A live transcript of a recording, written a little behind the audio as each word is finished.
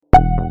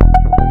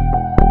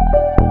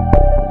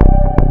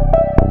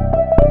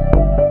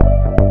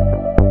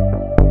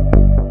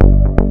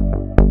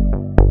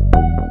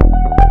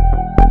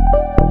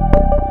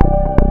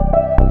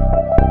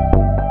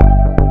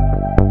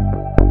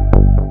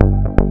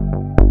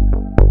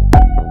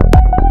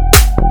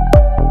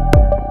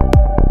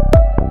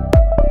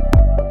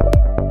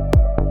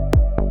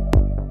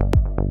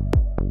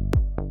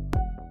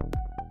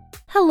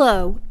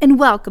Hello, and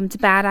welcome to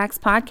Bad Axe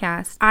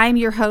Podcast. I'm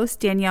your host,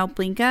 Danielle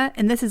Blinka,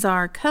 and this is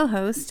our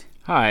co-host.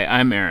 Hi,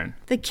 I'm Aaron.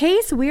 The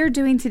case we're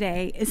doing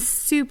today is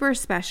super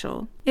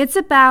special. It's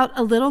about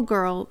a little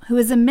girl who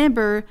is a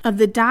member of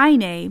the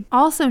Diné,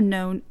 also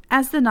known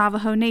as the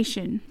Navajo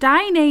Nation.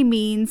 Diné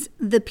means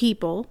the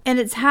people, and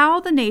it's how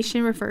the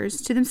nation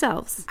refers to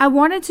themselves. I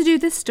wanted to do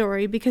this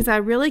story because I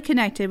really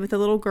connected with the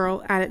little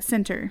girl at its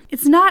center.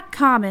 It's not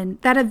common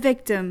that a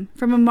victim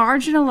from a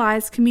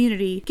marginalized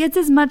community gets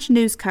as much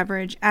news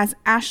coverage as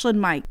Ashlyn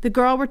Mike, the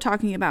girl we're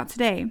talking about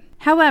today.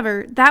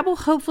 However, that will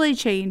hopefully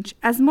change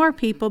as more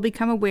people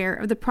become aware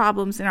of the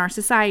problems in our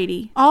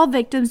society. All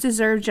victims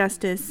deserve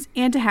justice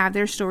and to have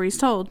their stories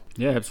told.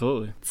 Yeah,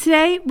 absolutely.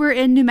 Today, we're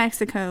in New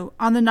Mexico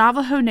on the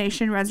Navajo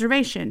Nation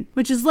Reservation,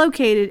 which is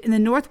located in the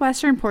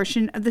northwestern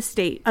portion of the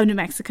state of New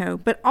Mexico,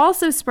 but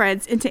also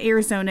spreads into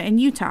Arizona and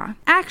Utah.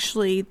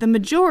 Actually, the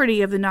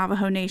majority of the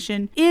Navajo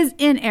Nation is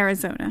in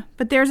Arizona,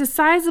 but there's a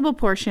sizable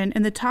portion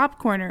in the top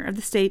corner of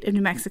the state of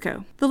New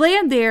Mexico. The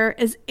land there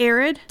is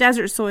arid,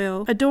 desert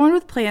soil, adorned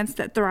with plants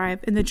that thrive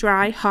in the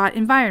dry, hot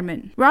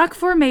environment. Rock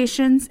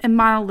formations and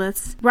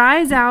monoliths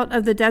rise out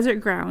of the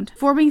desert ground,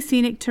 forming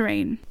scenic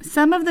terrain.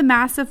 Some of the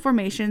massive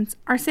formations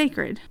are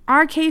sacred.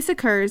 Our case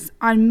occurs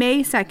on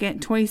May 2nd,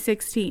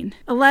 2016.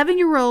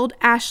 11-year-old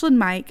Ashlyn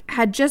Mike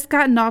had just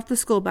gotten off the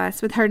school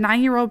bus with her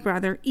 9-year-old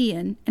brother,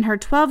 Ian, and her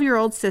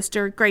 12-year-old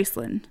sister,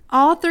 Gracelyn.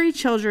 All three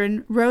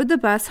children rode the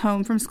bus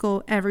home from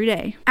school every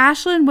day.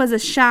 Ashlyn was a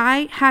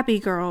shy, happy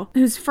girl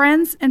whose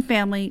friends and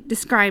family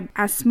described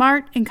as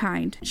smart and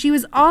kind. She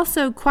was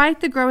also quite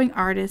the growing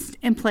artist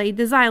and played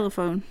the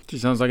xylophone. She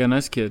sounds like a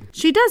nice kid.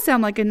 She does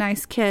sound like a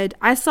nice kid.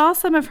 I saw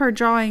some of her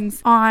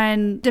drawings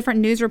on different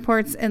news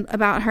reports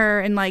about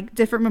her and like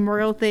different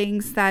memorial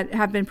things that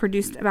have been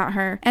produced about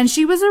her. And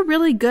she was a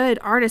really good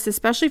artist,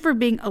 especially for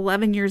being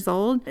 11 years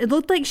old. It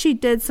looked like she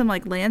did some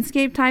like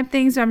landscape type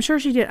things. I'm sure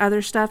she did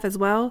other stuff as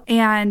well.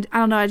 And I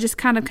don't know, I just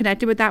kind of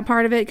connected with that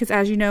part of it because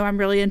as you know, I'm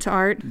really into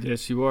art.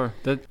 Yes, you are.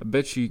 I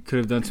bet you could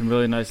have done some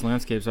really nice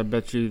landscapes. I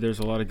bet you there's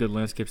a lot of good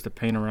landscapes to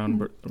paint around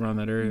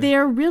that area.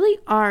 There really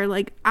are.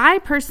 Like I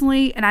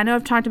personally, and I know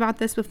I've talked about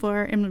this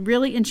before, am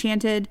really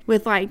enchanted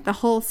with like the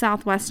whole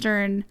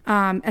southwestern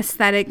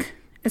aesthetic,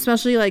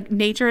 especially like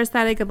nature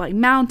aesthetic of like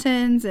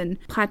mountains and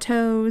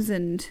plateaus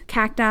and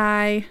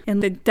cacti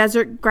and the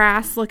desert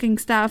grass looking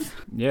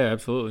stuff. Yeah,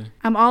 absolutely.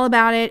 I'm all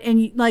about it.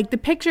 And like the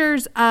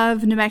pictures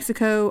of New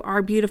Mexico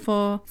are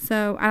beautiful.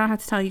 So I don't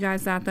have to tell you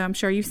guys that though. I'm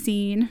sure you've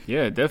seen.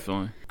 Yeah,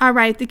 definitely. All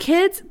right, the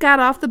kids got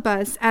off the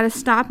bus at a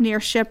stop near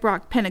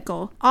Shiprock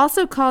Pinnacle,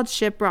 also called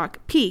Shiprock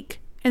Peak,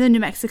 in the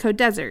New Mexico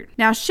desert.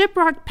 Now,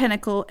 Shiprock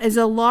Pinnacle is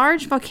a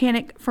large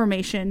volcanic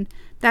formation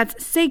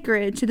that's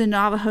sacred to the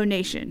Navajo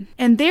Nation.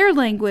 In their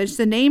language,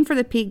 the name for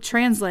the peak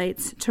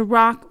translates to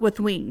rock with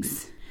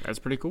wings. That's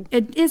pretty cool.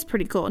 It is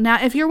pretty cool.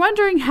 Now, if you're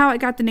wondering how it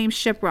got the name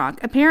Shiprock,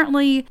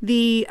 apparently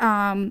the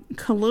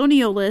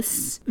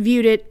colonialists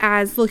viewed it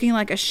as looking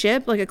like a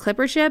ship, like a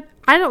clipper ship.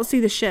 I don't see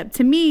the ship.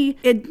 To me,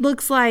 it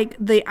looks like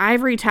the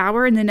ivory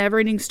tower in the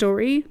Neverending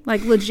Story.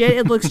 Like legit,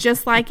 it looks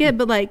just like it,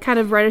 but like kind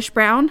of reddish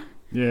brown.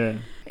 Yeah.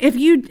 If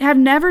you have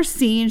never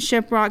seen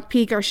Shiprock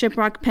Peak or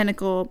Shiprock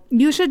Pinnacle,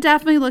 you should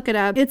definitely look it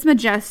up. It's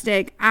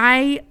majestic.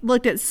 I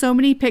looked at so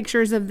many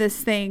pictures of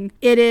this thing.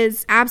 It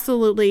is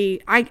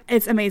absolutely,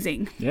 it's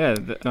amazing. Yeah,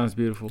 that sounds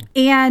beautiful.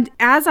 And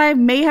as I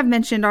may have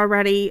mentioned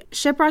already,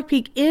 Shiprock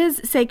Peak is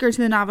sacred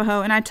to the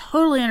Navajo, and I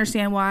totally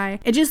understand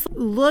why. It just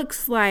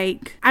looks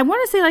like, I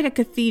want to say like a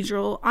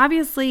cathedral.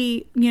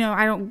 Obviously, you know,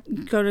 I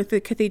don't go to the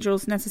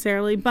cathedrals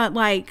necessarily, but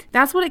like,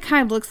 that's what it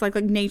kind of looks like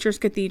nature's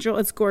cathedral.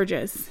 It's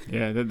gorgeous.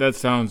 Yeah, that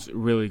sounds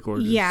really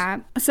gorgeous. Yeah.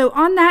 So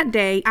on that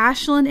day,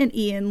 Ashlyn and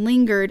Ian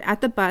lingered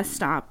at the bus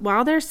stop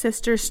while their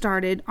sister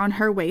started on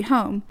her way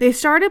home. They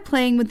started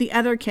playing with the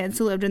other kids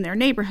who lived in their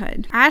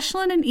neighborhood.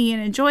 Ashlyn and Ian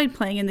enjoyed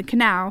playing in the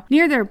canal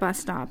near their bus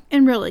stop.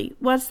 And really,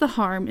 what's the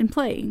harm in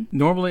playing?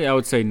 Normally, I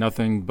would say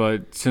nothing,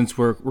 but since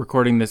we're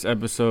recording this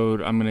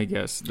episode, I'm going to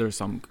guess there's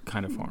some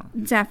kind of harm.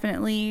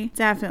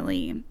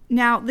 Definitely.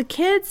 Now, the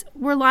kids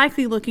were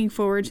likely looking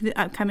forward to the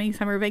upcoming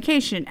summer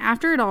vacation.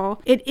 After it all,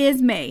 it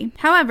is May.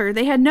 However,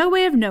 they had no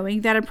way of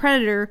knowing that a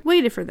predator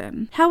waited for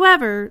them.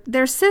 However,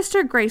 their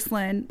sister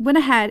Gracelyn went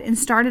ahead and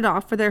started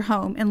off for their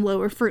home in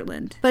Lower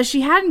Fruitland. But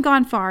she hadn't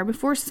gone far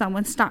before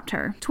someone stopped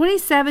her.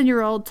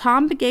 27-year-old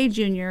Tom Begay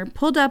Jr.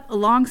 pulled up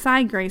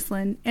alongside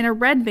Gracelyn in a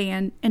red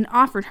van and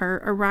offered her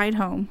a ride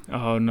home.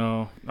 Oh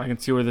no, I can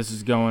see where this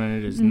is going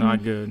and it is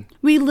not good.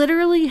 We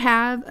literally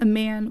have a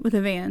man with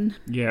a van.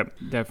 Yep,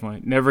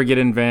 definitely. Never get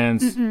in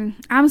vans.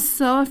 I'm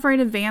so afraid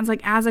of vans.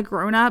 Like as a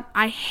grown-up,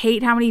 I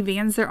hate how many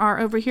vans there are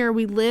over here.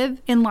 We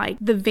live in like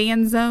the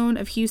van zone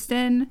of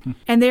Houston,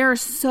 and there are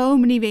so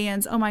many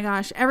vans. Oh my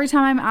gosh. Every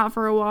time I'm out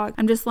for a walk,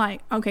 I'm just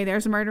like, okay,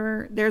 there's a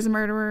murderer, there's a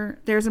murderer,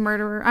 there's a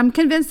murderer. I'm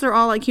convinced they're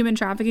all like human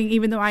trafficking,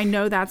 even though I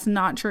know that's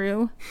not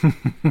true.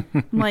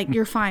 I'm like,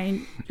 you're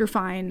fine.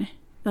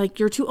 Like,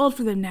 you're too old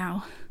for them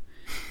now.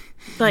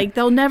 Like,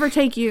 they'll never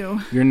take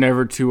you. You're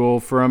never too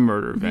old for a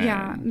murder van.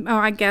 Yeah. Oh,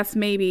 I guess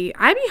maybe.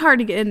 I'd be hard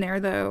to get in there,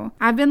 though.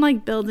 I've been,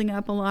 like, building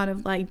up a lot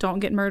of, like, don't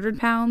get murdered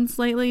pounds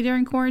lately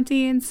during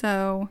quarantine.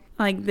 So,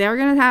 like, they're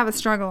going to have a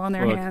struggle on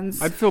their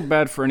hands. I'd feel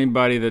bad for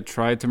anybody that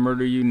tried to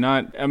murder you.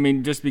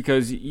 Just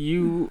because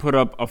you put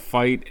up a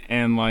fight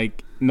and,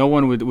 like, no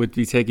one would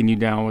be taking you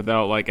down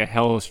without, like, a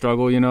hell of a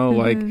struggle, you know?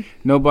 Mm-hmm. Like,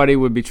 nobody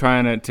would be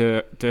trying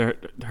to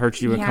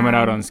hurt you and coming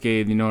out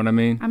unscathed, you know what I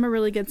mean? I'm a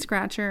really good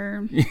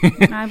scratcher.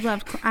 I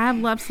have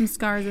left some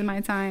scars in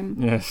my time.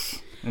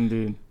 Yes,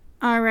 indeed.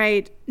 All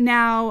right.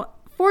 Now,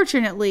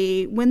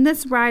 fortunately, when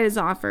this ride is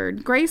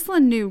offered,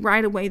 Graceland knew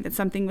right away that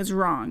something was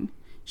wrong.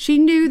 She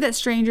knew that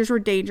strangers were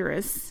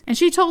dangerous, and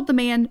she told the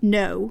man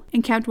no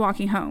and kept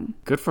walking home.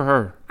 Good for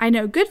her. I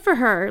know, good for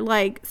her.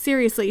 Like,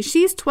 seriously,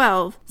 she's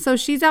 12, so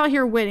she's out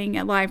here winning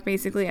at life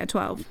basically at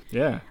 12.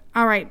 Yeah.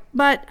 All right,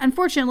 but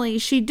unfortunately,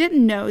 she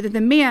didn't know that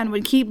the man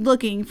would keep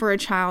looking for a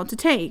child to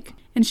take,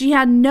 and she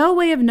had no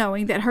way of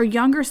knowing that her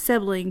younger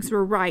siblings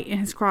were right in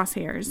his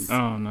crosshairs.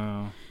 Oh,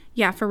 no.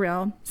 Yeah, for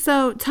real.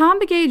 So, Tom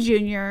Begay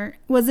Jr.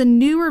 was a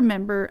newer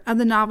member of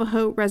the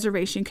Navajo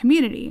reservation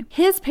community.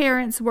 His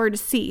parents were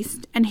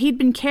deceased, and he'd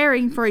been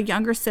caring for a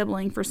younger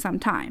sibling for some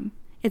time.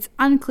 It's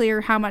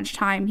unclear how much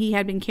time he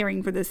had been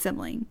caring for this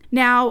sibling.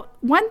 Now,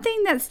 one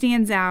thing that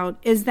stands out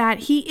is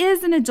that he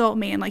is an adult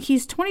man. Like,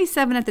 he's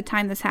 27 at the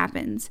time this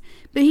happens,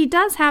 but he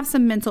does have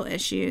some mental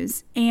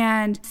issues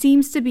and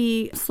seems to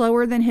be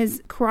slower than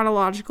his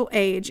chronological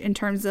age in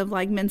terms of,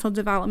 like, mental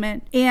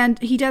development. And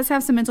he does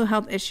have some mental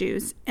health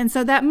issues. And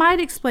so that might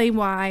explain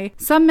why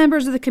some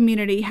members of the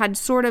community had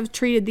sort of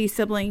treated these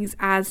siblings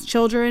as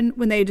children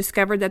when they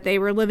discovered that they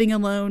were living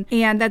alone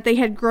and that they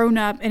had grown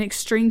up in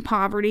extreme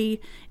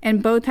poverty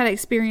and both had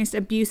experienced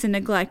abuse and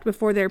neglect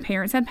before their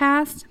parents had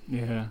passed.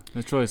 Yeah,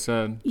 that's really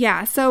sad.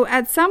 Yeah, so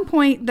at some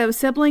point, those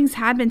siblings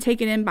had been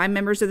taken in by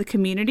members of the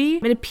community.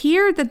 It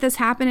appeared that this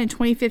happened in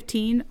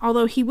 2015,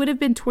 although he would have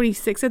been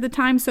 26 at the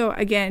time. So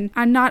again,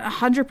 I'm not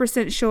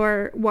 100%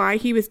 sure why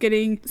he was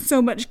getting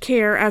so much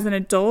care as an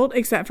adult,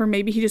 except for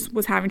maybe he just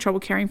was having trouble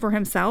caring for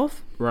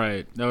himself.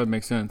 Right, that would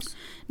make sense.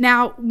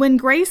 Now, when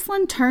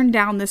Graceland turned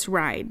down this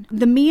ride,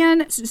 the man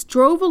just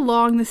drove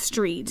along the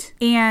street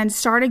and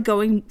started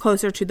going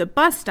closer to the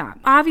bus stop.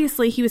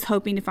 Obviously, he was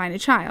hoping to find a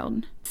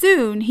child.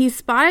 Soon, he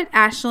spotted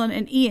Ashlyn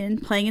and Ian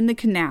playing in the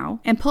canal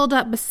and pulled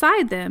up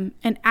beside them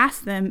and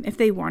asked them if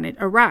they wanted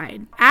a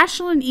ride.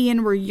 Ashlyn and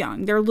Ian were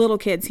young. They're little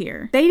kids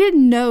here. They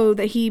didn't know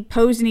that he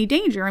posed any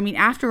danger. I mean,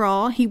 after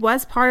all, he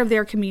was part of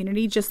their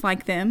community just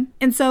like them.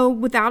 And so,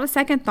 without a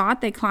second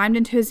thought, they climbed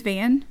into his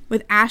van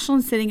with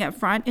Ashlyn sitting up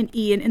front and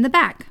Ian in the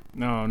back.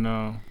 No.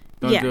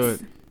 Don't do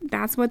it.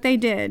 That's what they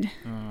did.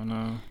 Oh,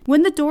 no.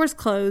 When the doors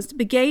closed,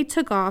 Begay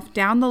took off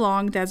down the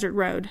long desert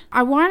road.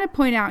 I want to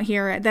point out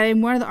here that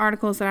in one of the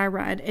articles that I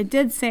read, it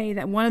did say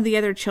that one of the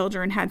other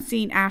children had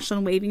seen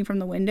Ashlyn waving from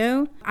the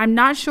window. I'm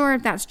not sure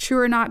if that's true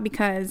or not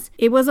because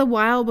it was a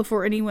while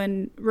before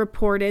anyone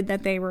reported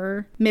that they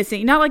were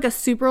missing. Not like a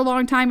super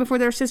long time before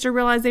their sister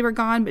realized they were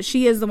gone, but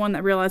she is the one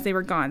that realized they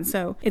were gone.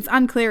 So it's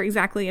unclear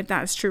exactly if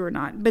that's true or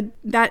not. But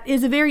that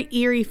is a very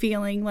eerie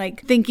feeling,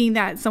 like thinking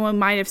that someone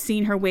might have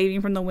seen her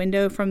waving from the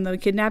window from the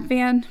kidnap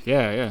van.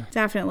 Yeah.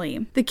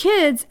 Definitely. The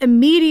kids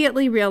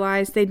immediately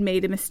realized they'd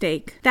made a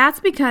mistake. That's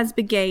because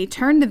Begay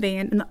turned the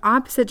van in the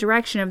opposite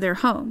direction of their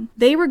home.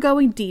 They were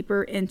going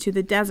deeper into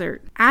the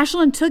desert.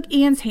 Ashlyn took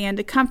Ian's hand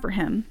to comfort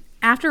him.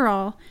 After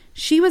all,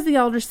 she was the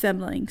older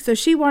sibling, so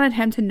she wanted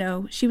him to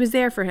know she was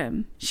there for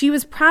him. She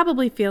was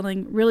probably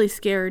feeling really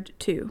scared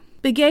too.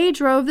 Begay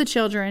drove the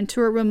children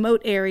to a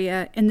remote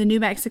area in the New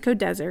Mexico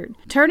desert,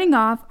 turning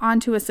off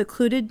onto a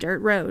secluded dirt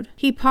road.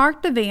 He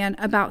parked the van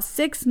about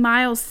 6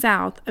 miles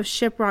south of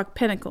Shiprock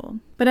Pinnacle.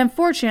 But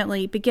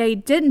unfortunately,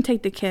 Begay didn't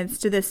take the kids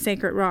to this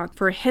sacred rock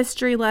for a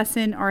history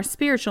lesson or a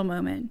spiritual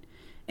moment.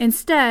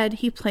 Instead,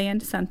 he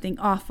planned something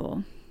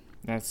awful.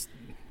 It's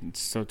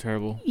so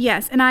terrible.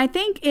 Yes, and I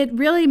think it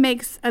really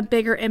makes a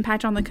bigger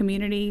impact on the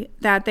community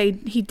that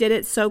he did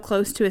it so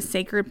close to a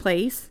sacred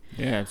place.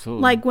 Yeah,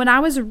 absolutely. Like when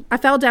I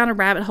fell down a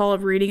rabbit hole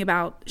of reading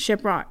about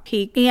Shiprock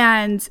Peak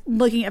and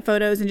looking at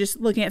photos and just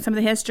looking at some of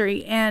the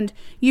history, and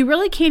you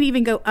really can't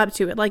even go up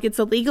to it. Like, it's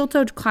illegal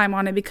to climb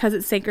on it because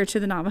it's sacred to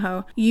the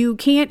Navajo. You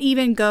can't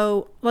even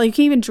go, like, you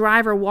can't even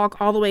drive or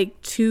walk all the way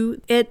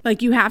to it.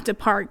 Like, you have to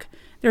park.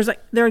 There's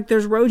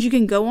there's roads you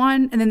can go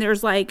on, and then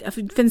there's like a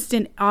fenced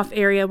in off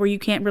area where you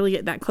can't really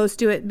get that close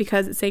to it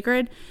because it's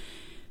sacred.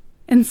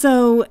 And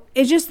so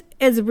it just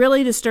is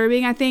really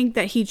disturbing, I think,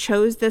 that he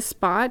chose this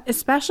spot,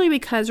 especially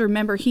because,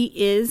 remember, he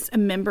is a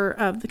member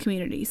of the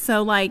community.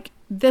 So, like,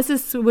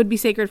 would be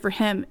sacred for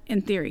him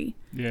in theory.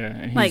 Yeah,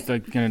 and he's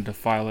like going to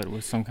defile it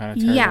with some kind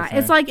of terrible thing.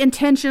 It's like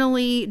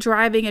intentionally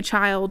driving a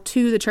child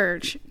to the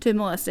church to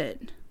molest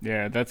it.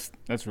 Yeah, that's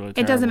really terrible.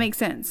 It doesn't make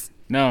sense.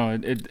 No,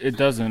 it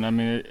doesn't. I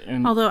mean,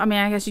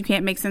 I guess you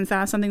can't make sense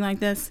out of something like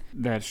this.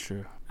 That's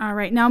true. All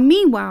right. Now,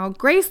 meanwhile,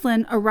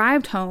 Graceland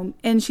arrived home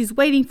and she's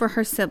waiting for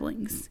her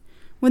siblings.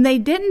 When they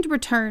didn't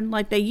return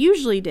like they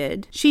usually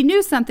did, she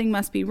knew something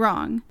must be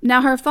wrong.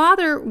 Now, her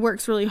father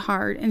works really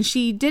hard, and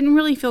she didn't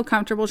really feel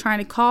comfortable trying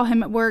to call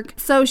him at work,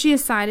 so she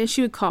decided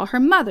she would call her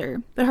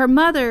mother. But her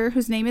mother,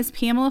 whose name is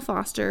Pamela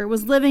Foster,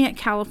 was living in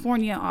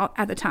California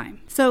at the time.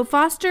 So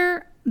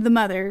Foster, the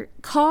mother,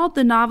 called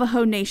the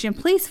Navajo Nation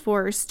police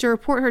force to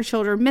report her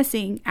children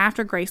missing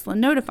after Graceland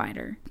notified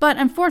her. But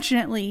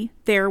unfortunately,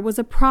 there was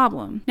a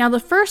problem. Now, the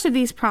first of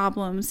these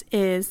problems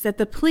is that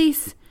the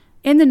police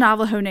in the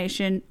Navajo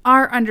Nation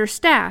are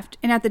understaffed,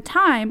 and at the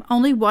time,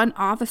 only one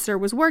officer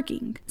was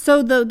working.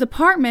 So the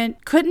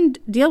department couldn't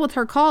deal with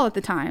her call at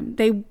the time.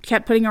 They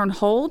kept putting her on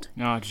hold.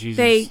 Oh, Jesus.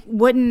 They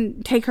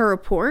wouldn't take her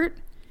report.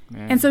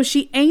 Man. And so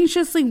she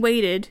anxiously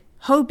waited,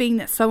 hoping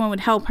that someone would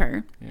help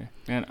her. Yeah,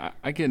 man,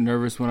 I get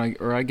nervous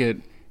I get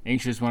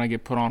anxious when I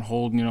get put on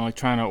hold, like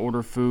trying to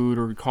order food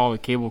or call a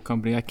cable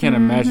company. I can't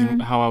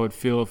imagine how I would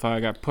feel if I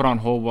got put on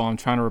hold while I'm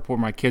trying to report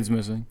my kids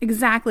missing.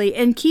 Exactly.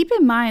 And keep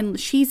in mind,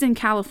 she's in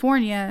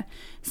California,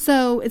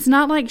 so it's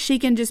not like she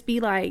can just be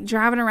like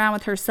driving around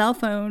with her cell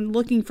phone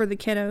looking for the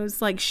kiddos.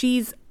 Like,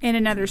 she's in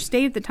another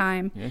state at the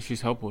time. Yeah,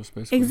 she's helpless,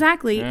 basically.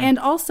 Exactly. Yeah. And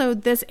also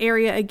this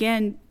area,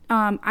 again,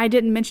 I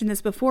didn't mention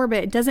this before, but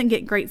it doesn't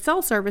get great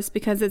cell service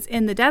because it's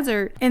in the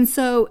desert. And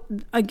so,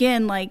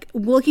 again, like,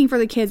 looking for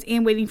the kids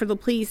and waiting for the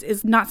police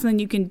is not something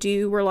you can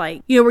do where,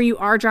 like, where you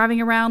are driving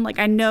around. Like,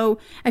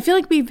 I feel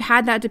like we've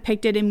had that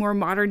depicted in more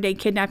modern day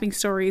kidnapping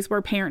stories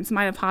where parents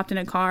might have hopped in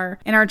a car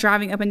and are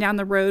driving up and down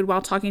the road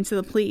while talking to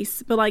the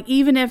police. But, like,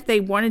 even if they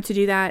wanted to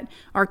do that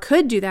or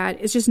could do that,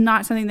 it's just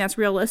not something that's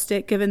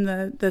realistic given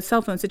the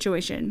cell phone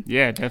situation.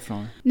 Yeah,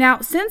 definitely. Now,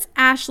 since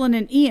Ashlyn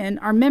and Ian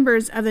are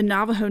members of the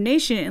Navajo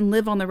Nation and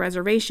live on the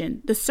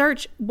reservation, the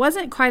search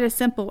wasn't quite as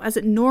simple as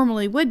it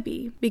normally would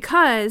be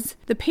because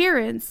the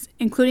parents,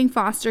 including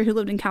Foster, who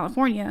lived in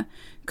California,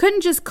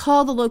 couldn't just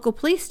call the local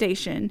police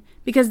station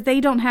because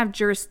they don't have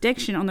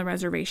jurisdiction on the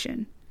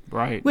reservation.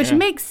 Right. Which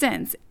makes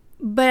sense.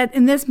 But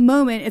in this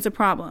moment, it's a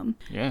problem.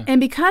 Yeah. And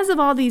because of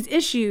all these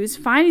issues,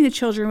 finding the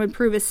children would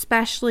prove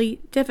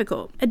especially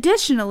difficult.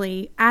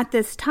 Additionally, at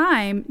this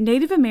time,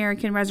 Native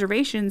American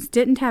reservations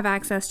didn't have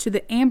access to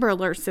the Amber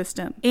Alert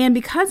system. And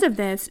because of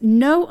this,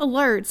 no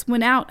alerts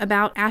went out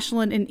about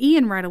Ashlyn and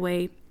Ian right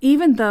away,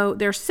 even though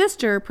their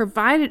sister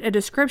provided a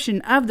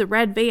description of the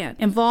red van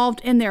involved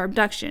in their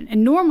abduction.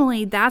 And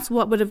normally that's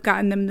what would have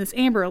gotten them this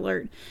Amber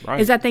Alert, right,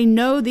 is that they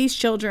know these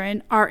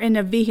children are in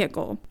a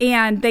vehicle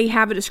and they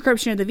have a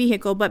description of the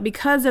vehicle. But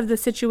because of the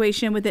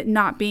situation with it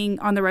not being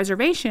on the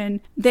reservation,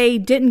 they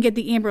didn't get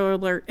the Amber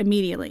Alert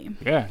immediately.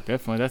 Yeah,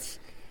 definitely.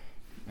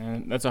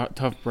 That's a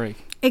tough break.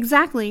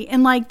 Exactly.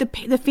 And like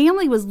the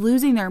family was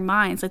losing their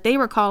minds. Like, they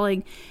were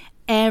calling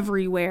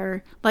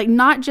everywhere, like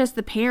not just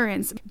the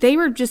parents, they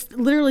were just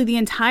literally the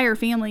entire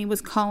family was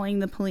calling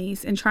the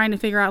police and trying to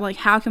figure out, like,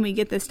 how can we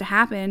get this to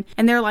happen?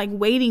 And they're like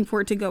waiting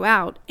for it to go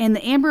out, and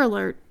the Amber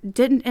Alert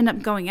didn't end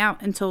up going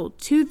out until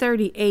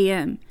 2:30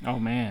 a.m. Oh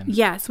man.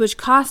 Yes, which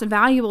cost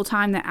valuable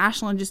time that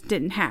Ashlyn just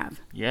didn't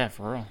have. Yeah,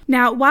 for real.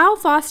 Now, while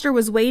Foster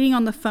was waiting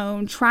on the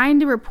phone trying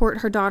to report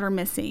her daughter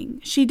missing,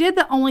 she did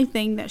the only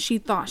thing that she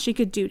thought she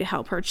could do to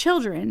help her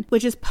children,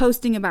 which is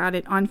posting about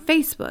it on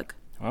Facebook.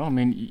 Well, I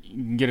mean, you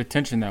can get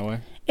attention that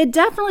way. It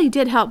definitely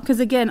did help because,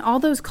 again, all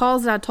those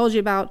calls that I told you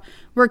about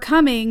were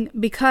coming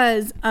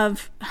because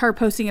of her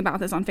posting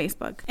about this on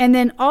Facebook. And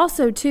then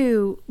also,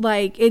 too,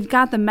 like, it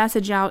got the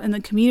message out in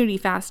the community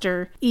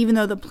faster, even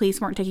though the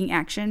police weren't taking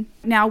action.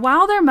 Now,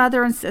 while their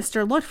mother and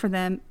sister looked for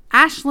them,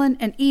 Ashlyn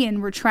and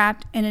Ian were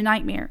trapped in a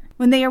nightmare.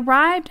 When they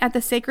arrived at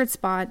the sacred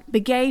spot,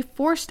 Begay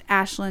forced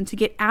Ashlyn to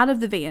get out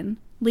of the van,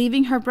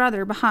 leaving her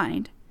brother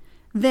behind.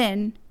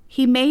 Then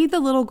he made the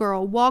little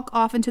girl walk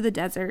off into the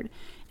desert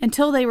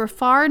until they were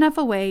far enough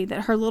away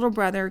that her little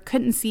brother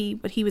couldn't see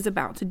what he was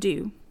about to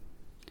do.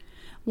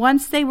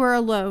 Once they were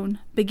alone,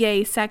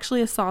 Begay sexually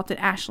assaulted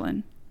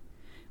Ashlyn.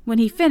 When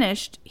he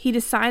finished, he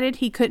decided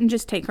he couldn't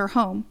just take her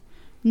home,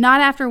 not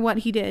after what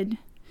he did.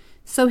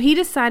 So he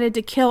decided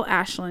to kill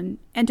Ashlyn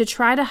and to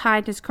try to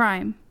hide his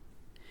crime.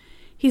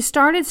 He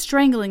started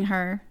strangling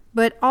her,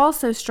 but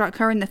also struck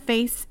her in the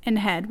face and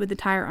head with a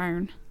tire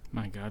iron.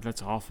 My God,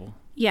 that's awful.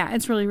 Yeah,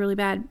 it's really, really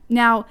bad.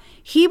 Now,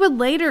 he would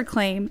later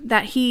claim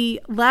that he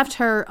left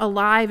her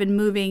alive and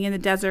moving in the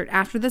desert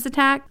after this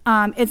attack.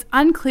 It's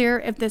unclear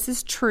if this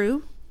is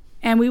true,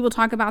 and we will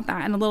talk about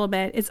that in a little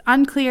bit. It's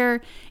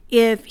unclear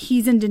if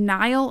he's in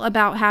denial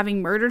about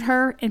having murdered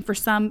her, and for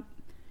some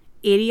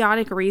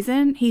idiotic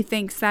reason, he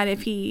thinks that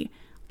if he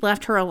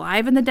left her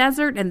alive in the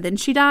desert and then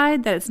she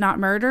died, that it's not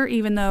murder,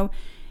 even though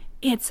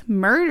it's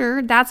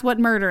murder. That's what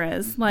murder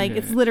is. Like,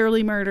 it's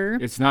literally murder.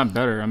 It's not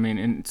better. I mean,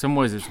 in some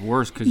ways it's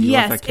worse because you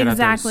let that kid out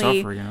there to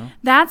suffer, you know?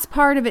 That's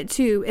part of it,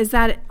 too, is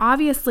that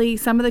obviously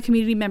some of the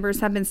community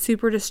members have been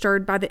super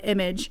disturbed by the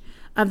image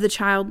of the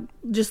child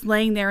just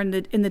laying there in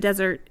the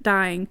desert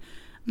dying.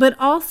 But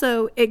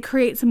also, it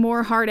creates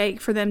more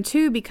heartache for them,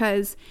 too,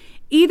 because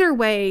either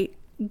way,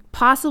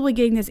 possibly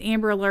getting this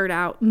Amber Alert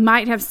out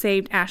might have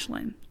saved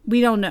Ashlyn.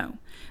 We don't know.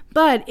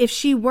 But if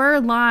she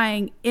were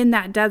lying in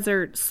that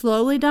desert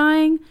slowly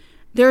dying,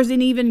 there's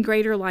an even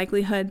greater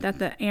likelihood that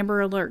the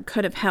Amber Alert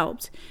could have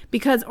helped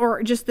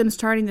or just them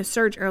starting the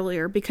search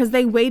earlier, because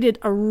they waited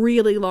a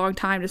really long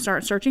time to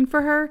start searching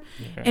for her.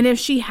 Yeah. And if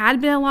she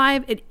had been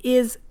alive, it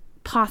is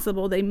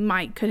possible they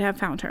could have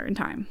found her in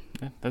time.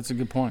 Yeah, that's a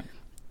good point.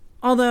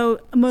 Although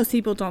most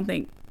people don't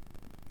think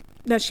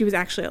that she was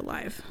actually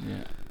alive.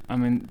 Yeah. I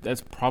mean,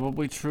 that's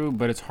probably true,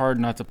 but it's hard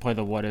not to play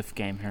the what if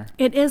game here.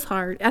 It is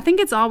hard. I think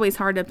it's always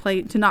hard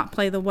to not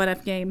play the what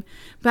if game,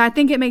 but I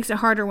think it makes it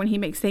harder when he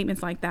makes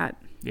statements like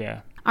that. Yeah.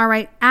 All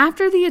right.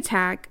 After the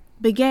attack,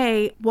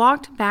 Begay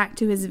walked back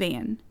to his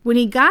van. When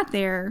he got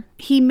there,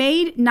 he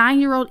made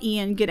 9-year-old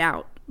Ian get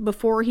out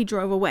before he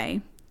drove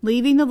away,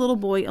 leaving the little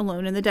boy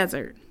alone in the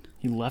desert.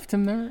 He left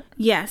him there?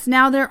 Yes.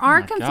 Now, there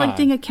are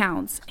conflicting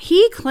accounts.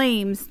 He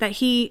claims that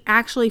he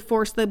actually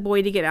forced the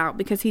boy to get out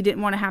because he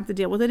didn't want to have to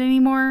deal with it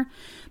anymore.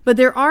 But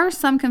there are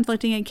some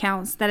conflicting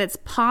accounts that it's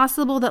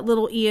possible that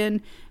little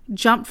Ian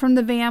jumped from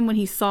the van when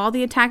he saw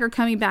the attacker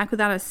coming back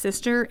without his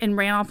sister and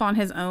ran off on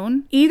his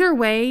own. Either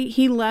way,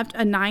 he left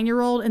a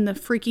 9-year-old in the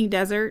freaking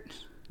desert.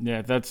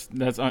 Yeah, that's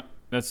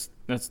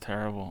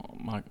terrible.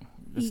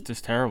 It's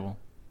just terrible.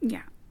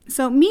 Yeah.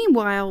 So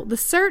meanwhile, the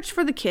search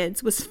for the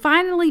kids was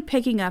finally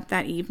picking up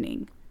that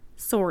evening.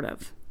 Sort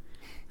of.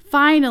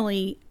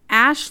 Finally,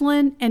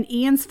 Ashlyn and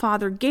Ian's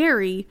father,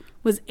 Gary,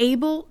 was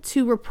able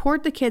to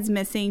report the kids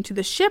missing to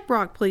the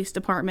Shiprock Police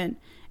Department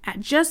at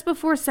just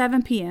before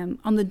 7 p.m.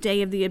 on the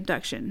day of the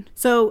abduction.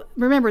 So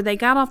remember, they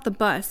got off the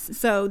bus.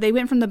 So they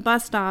went from the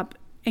bus stop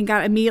and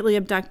got immediately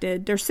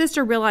abducted. Their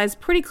sister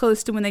realized pretty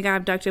close to when they got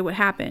abducted what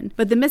happened,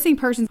 but the missing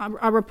persons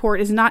report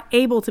is not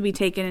able to be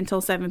taken until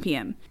 7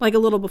 p.m., like a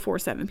little before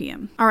 7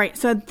 p.m. All right,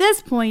 so at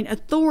this point,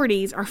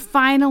 authorities are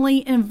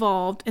finally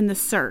involved in the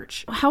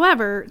search.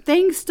 However,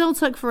 things still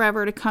took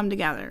forever to come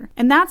together,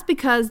 and that's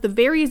because the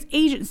various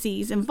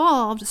agencies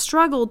involved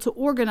struggled to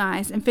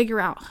organize and figure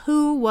out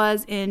who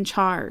was in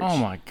charge. Oh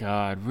my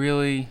God,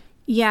 really?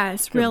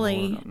 Yes, Good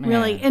really, Lord,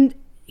 really. And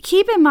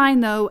keep in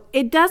mind, though,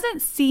 it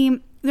doesn't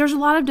seem... There's a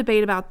lot of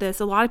debate about this.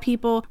 A lot of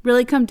people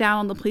really come down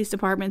on the police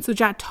departments,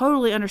 which I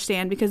totally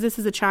understand because this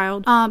is a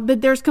child.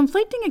 But there's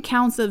conflicting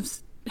accounts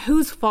of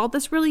whose fault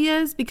this really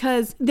is,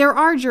 because there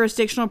are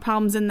jurisdictional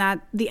problems in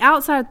that the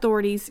outside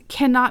authorities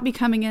cannot be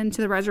coming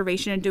into the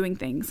reservation and doing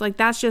things. Like,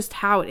 that's just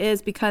how it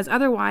is, because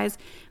otherwise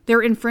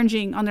they're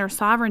infringing on their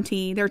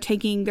sovereignty. They're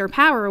taking their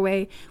power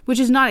away, which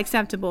is not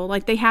acceptable.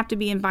 Like, they have to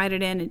be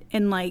invited in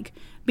and like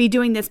be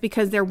doing this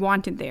because they're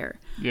wanted there.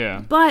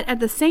 Yeah. But at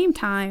the same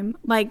time,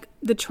 like,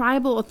 the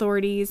tribal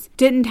authorities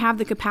didn't have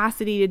the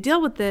capacity to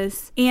deal with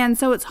this. And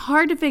so it's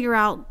hard to figure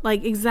out,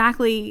 like,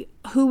 exactly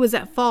who was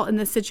at fault in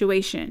this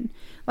situation.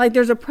 Like,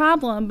 there's a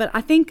problem, but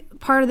I think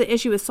part of the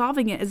issue with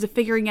solving it is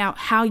figuring out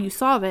how you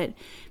solve it.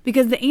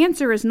 Because the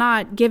answer is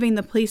not giving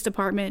the police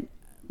department,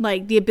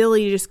 like, the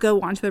ability to just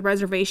go onto the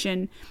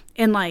reservation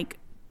and, like,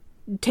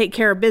 take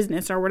care of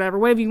business or whatever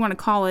you want to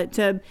call it,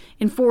 to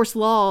enforce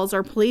laws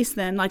or police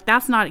them. Like,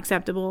 that's not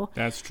acceptable.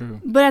 That's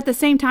true. But at the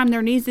same time,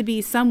 there needs to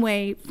be some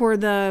way for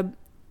the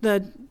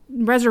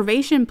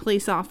reservation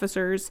police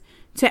officers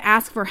to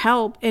ask for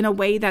help in a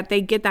way that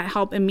they get that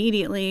help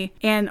immediately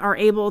and are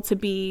able to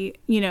be,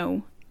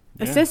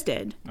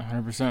 assisted.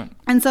 100%.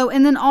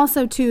 And then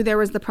also, too, there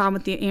was the problem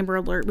with the Amber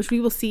Alert, which we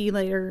will see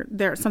later.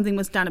 Something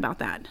was done about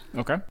that.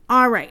 Okay.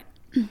 All right.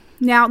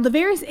 Now, the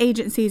various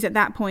agencies at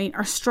that point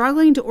are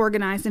struggling to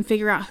organize and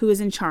figure out who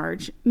is in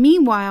charge.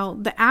 Meanwhile,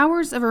 the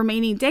hours of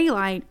remaining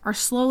daylight are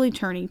slowly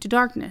turning to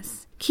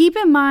darkness. Keep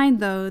in mind,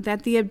 though,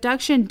 that the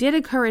abduction did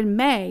occur in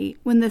May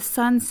when the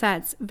sun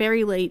sets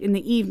very late in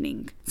the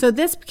evening. So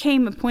this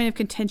became a point of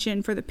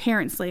contention for the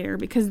parents later,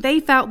 because they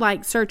felt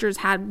like searchers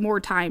had more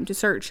time to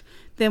search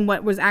than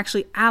what was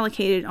actually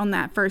allocated on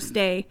that first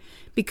day,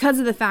 because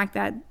of the fact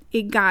that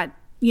it got...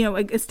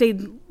 it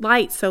stayed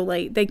light so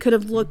late. They could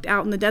have looked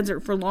out in the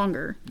desert for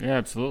longer. Yeah,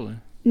 absolutely.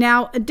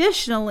 Now,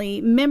 additionally,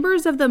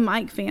 members of the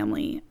Mike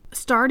family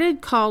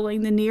started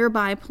calling the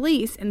nearby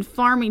police in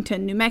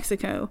Farmington, New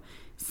Mexico,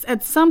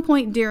 at some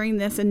point during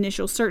this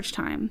initial search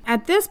time.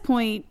 At this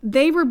point,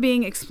 they were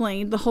being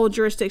explained the whole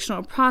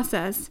jurisdictional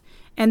process,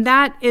 and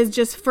that is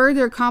just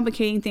further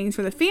complicating things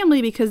for the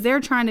family, because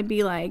they're trying to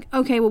be like,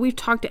 okay, well, we've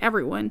talked to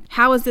everyone.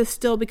 How is this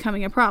still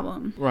becoming a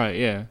problem? Right,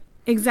 yeah.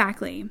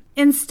 Exactly.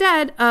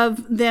 Instead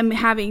of them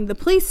having the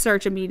police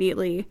search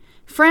immediately,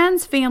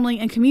 friends, family,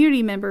 and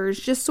community members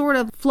just sort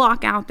of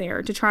flock out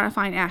there to try to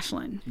find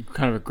Ashlyn.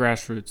 Kind of a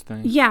grassroots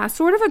thing. Yeah,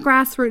 sort of a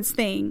grassroots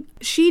thing.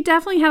 She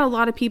definitely had a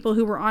lot of people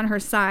who were on her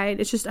side.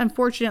 It's just,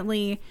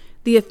 unfortunately,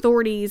 the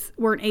authorities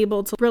weren't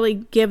able to really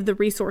give the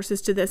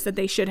resources to this that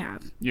they should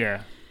have.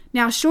 Yeah.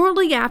 Now,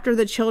 shortly after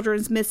the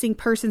children's missing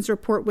persons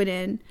report went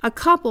in, a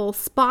couple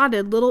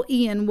spotted little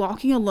Ian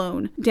walking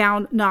alone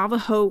down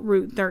Navajo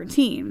Route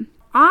 13.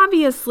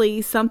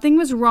 Obviously, something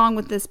was wrong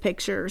with this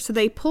picture, so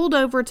they pulled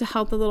over to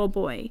help the little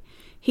boy.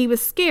 He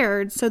was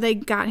scared, so they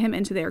got him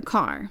into their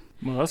car.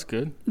 Well, that's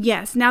good.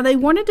 Yes. Now, they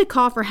wanted to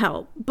call for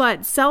help,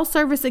 but cell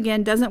service,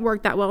 again, doesn't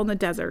work that well in the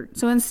desert.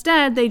 So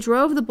instead, they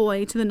drove the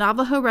boy to the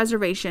Navajo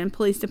Reservation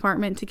Police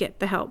Department to get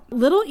the help.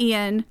 Little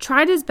Ian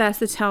tried his best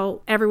to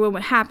tell everyone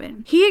what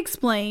happened. He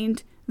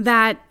explained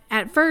that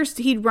at first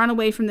he'd run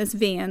away from this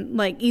van,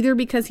 like either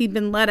because he'd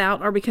been let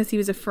out or because he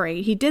was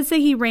afraid. He did say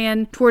he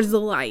ran towards the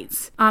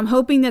lights,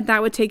 hoping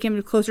that would take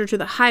him closer to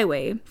the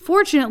highway.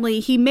 Fortunately,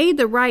 he made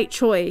the right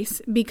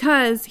choice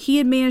because he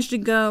had managed to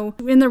go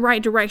in the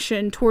right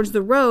direction towards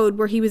the road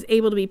where he was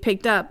able to be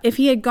picked up. If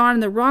he had gone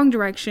in the wrong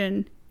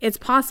direction, it's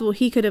possible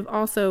he could have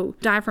also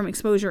died from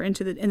exposure in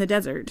the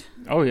desert.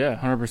 Oh, yeah,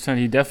 100%.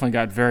 He definitely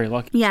got very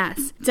lucky.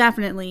 Yes,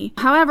 definitely.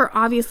 However,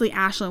 obviously,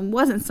 Ashlyn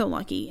wasn't so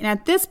lucky. And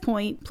at this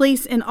point,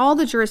 police in all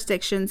the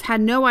jurisdictions had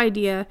no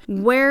idea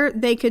where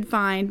they could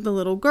find the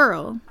little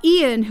girl.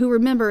 Ian, who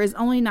remember is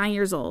only 9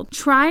 years old,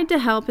 tried to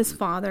help his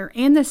father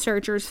and the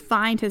searchers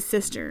find his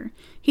sister.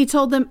 He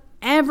told them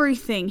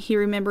everything he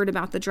remembered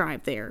about the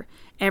drive there.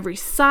 Every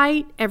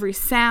sight, every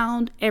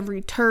sound,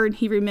 every turn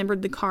he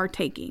remembered the car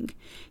taking.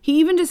 He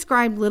even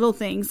described little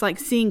things like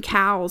seeing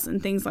cows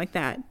and things like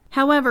that.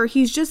 However,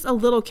 he's just a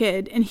little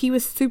kid and he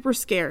was super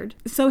scared,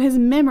 so his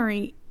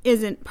memory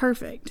isn't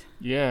perfect.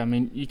 Yeah, I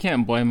mean, you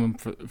can't blame him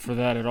for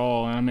that at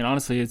all. And I mean,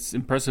 honestly, it's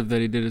impressive that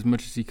he did as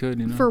much as he could,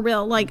 you know? For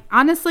real. Like,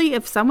 honestly,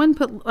 if someone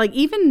put, like,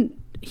 even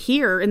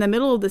here in the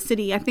middle of the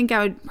city, I think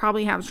I would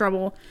probably have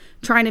trouble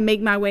trying to make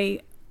my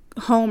way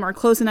home or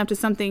close enough to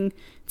something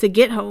to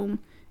get home.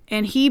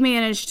 And he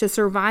managed to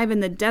survive in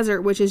the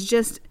desert, which is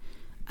just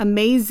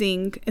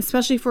amazing,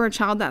 especially for a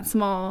child that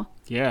small.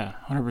 Yeah,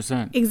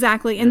 100%.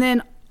 Exactly. And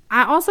then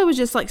I also was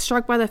just like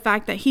struck by the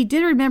fact that he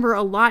did remember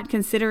a lot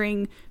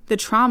considering the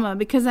trauma.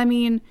 Because, I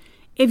mean,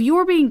 if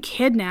you're being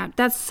kidnapped,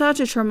 that's such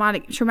a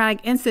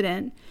traumatic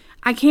incident.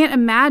 I can't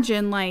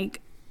imagine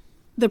like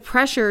the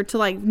pressure to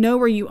like know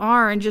where you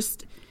are and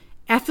just...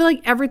 I feel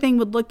like everything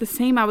would look the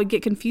same. I would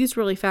get confused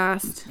really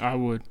fast. I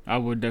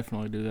would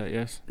definitely do that,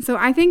 yes. So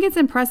I think it's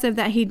impressive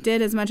that he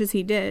did as much as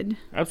he did.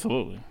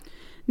 Absolutely.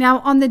 Now,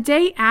 on the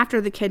day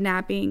after the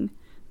kidnapping,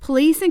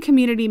 police and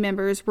community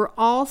members were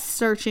all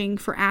searching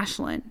for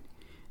Ashlyn.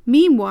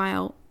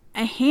 Meanwhile,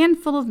 a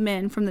handful of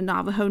men from the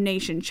Navajo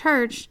Nation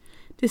Church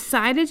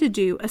decided to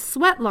do a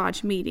sweat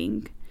lodge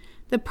meeting.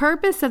 The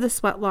purpose of the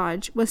sweat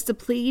lodge was to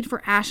plead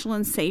for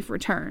Ashlyn's safe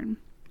return.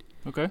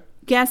 Okay.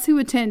 Guess who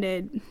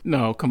attended?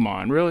 No, come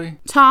on, really?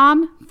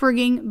 Tom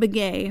frigging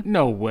Begay.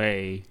 No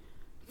way.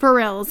 For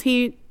reals,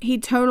 he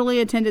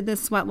totally attended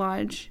this sweat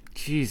lodge.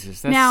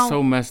 Jesus, that's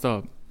so messed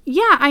up.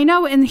 Yeah, I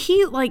know, and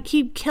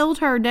he killed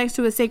her next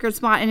to a sacred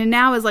spot, and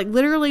now is like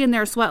literally in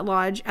their sweat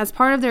lodge as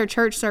part of their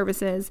church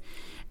services,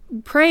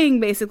 praying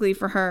basically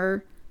for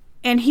her,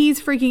 and he's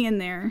freaking in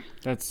there.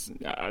 That's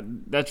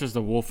just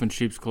a wolf in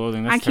sheep's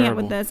clothing. That's I can't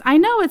terrible. with this. I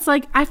know, it's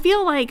like I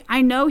feel like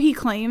I know he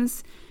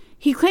claims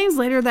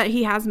later that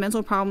he has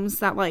mental problems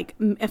that like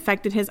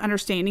affected his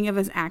understanding of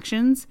his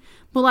actions.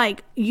 But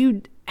like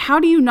how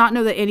do you not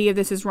know that any of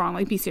this is wrong?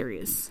 Like, be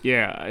serious.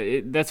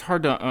 Yeah, that's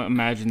hard to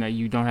imagine that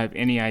you don't have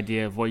any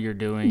idea of what you're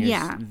doing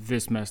is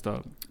this messed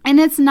up. And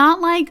it's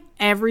not like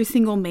every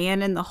single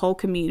man in the whole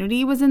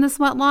community was in the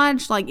sweat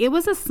lodge. Like, it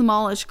was a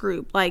smallish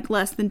group, like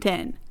less than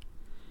 10.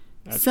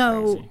 That's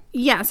crazy.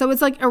 Yeah, so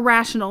it's like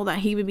irrational that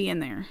he would be in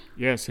there.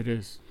 Yes, it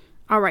is.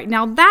 All right,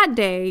 now that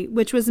day,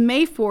 which was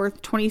May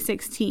 4th,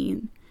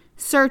 2016,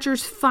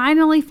 searchers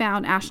finally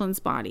found Ashlyn's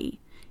body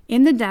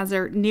in the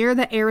desert near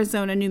the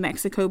Arizona-New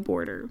Mexico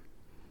border.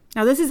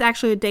 Now, this is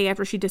actually a day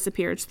after she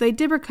disappeared, so they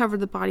did recover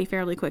the body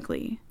fairly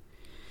quickly.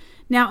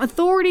 Now,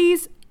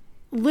 authorities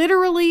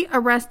literally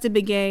arrested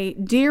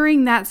Begay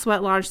during that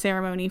sweat lodge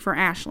ceremony for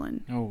Ashlyn.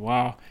 Oh,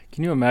 wow.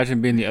 Can you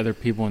imagine being the other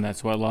people in that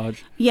sweat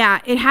lodge?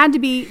 Yeah, it had to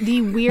be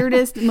the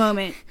weirdest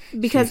moment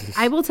because Jesus.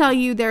 I will tell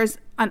you there's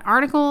an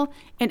article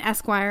in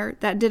Esquire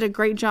that did a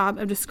great job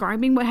of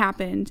describing what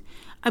happened.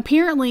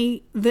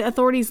 Apparently, the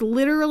authorities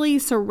literally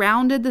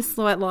surrounded the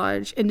sweat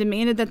lodge and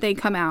demanded that they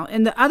come out.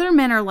 And the other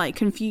men are like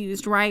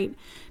confused, right?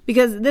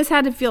 Because this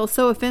had to feel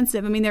so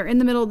offensive. I mean, they're in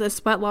the middle of this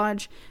sweat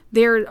lodge.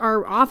 There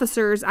are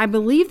officers. I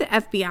believe the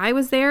FBI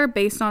was there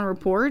based on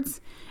reports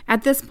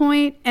at this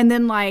point. And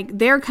then like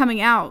they're coming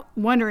out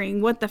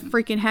wondering what the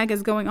freaking heck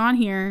is going on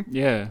here.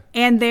 Yeah.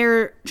 And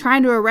they're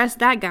trying to arrest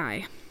that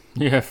guy.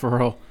 Yeah, for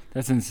real.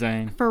 That's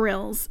insane. For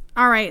reals.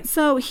 All right,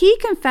 so he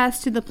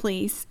confessed to the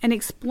police and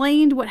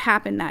explained what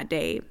happened that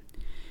day.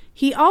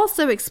 He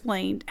also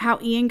explained how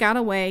Ian got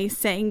away,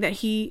 saying that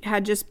he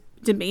had just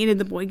demanded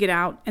the boy get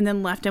out and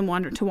then left him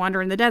to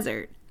wander in the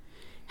desert.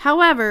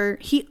 However,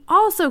 he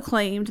also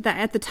claimed that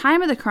at the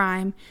time of the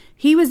crime,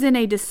 he was in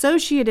a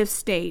dissociative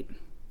state.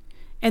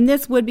 And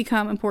this would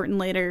become important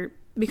later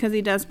because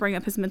he does bring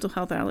up his mental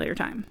health at a later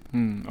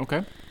time.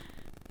 Okay.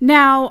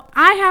 Now,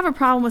 I have a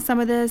problem with some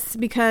of this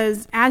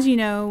because, as you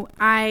know,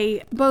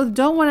 I both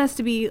don't want us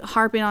to be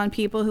harping on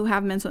people who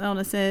have mental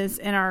illnesses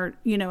and are,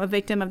 you know, a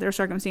victim of their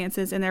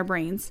circumstances and their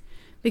brains,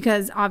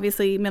 because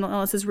obviously mental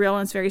illness is real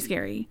and it's very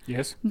scary.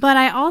 Yes. But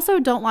I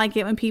also don't like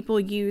it when people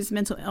use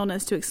mental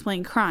illness to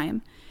explain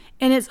crime.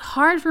 And it's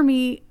hard for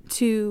me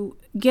to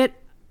get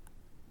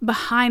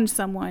behind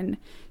someone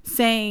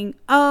saying,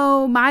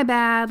 oh, my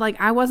bad, like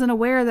I wasn't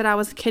aware that I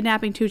was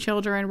kidnapping 2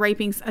 children,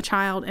 raping a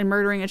child, and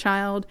murdering a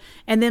child,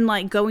 and then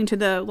like going to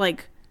the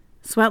like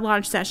sweat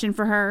lodge session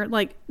for her.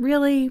 Like,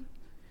 really?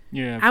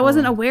 Yeah. I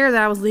wasn't aware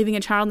that I was leaving a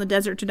child in the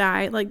desert to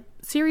die. Like,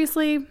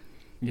 seriously?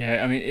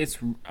 Yeah, I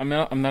mean, I'm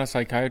not a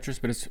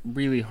psychiatrist, but it's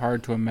really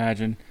hard to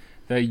imagine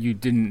that you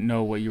didn't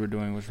know what you were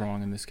doing was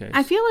wrong in this case.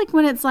 I feel like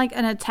when it's like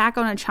an attack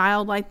on a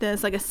child like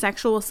this, like a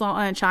sexual assault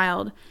on a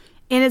child,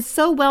 and it's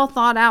so well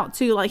thought out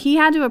too, like he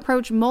had to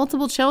approach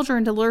multiple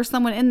children to lure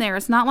someone in there.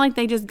 It's not like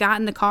they just got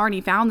in the car and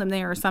he found them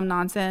there or some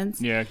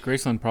nonsense. Yeah,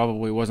 Graceland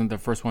probably wasn't the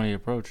first one he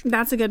approached.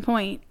 That's a good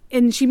point.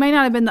 And she may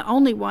not have been the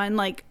only one.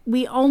 Like,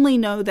 we only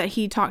know that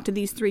he talked to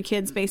these 3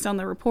 kids based on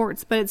the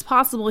reports, but it's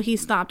possible he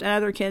stopped at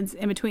other kids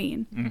in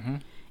between. Mm-hmm.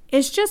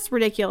 It's just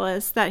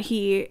ridiculous that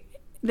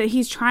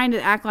he's trying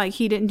to act like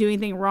he didn't do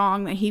anything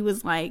wrong, that he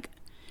was like,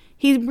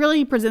 he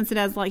really presents it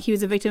as like he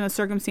was a victim of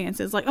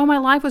circumstances. Like, oh, my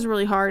life was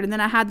really hard, and then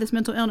I had this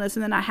mental illness,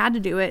 and then I had to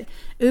do it.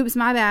 Oops,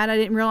 my bad. I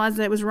didn't realize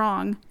that it was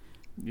wrong.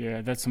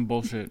 Yeah, that's some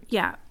bullshit.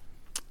 Yeah.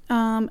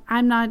 I'm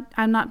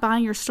not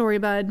buying your story,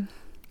 bud.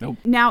 Nope.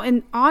 Now,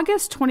 in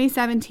August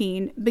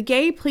 2017,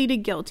 Begay pleaded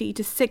guilty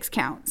to 6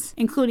 counts,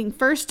 including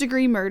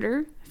first-degree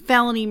murder,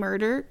 felony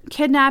murder,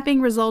 kidnapping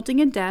resulting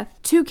in death,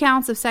 2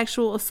 counts of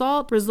sexual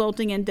assault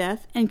resulting in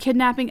death, and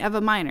kidnapping of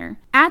a minor.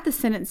 At the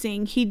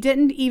sentencing, he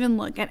didn't even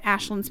look at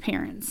Ashlyn's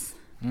parents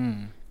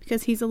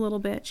because he's a little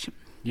bitch.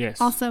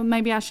 Yes. Also,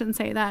 maybe I shouldn't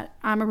say that.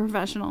 I'm a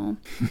professional.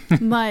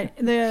 But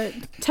the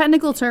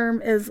technical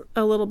term is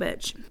a little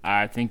bitch.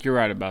 I think you're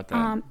right about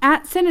that.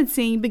 At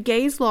sentencing,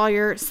 Begay's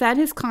lawyer said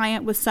his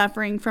client was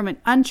suffering from an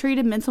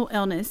untreated mental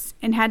illness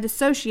and had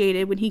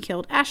dissociated when he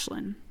killed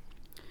Ashlyn.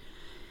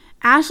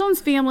 Ashlyn's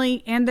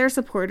family and their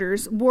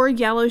supporters wore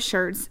yellow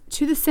shirts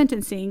to the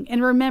sentencing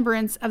in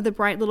remembrance of the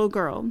bright little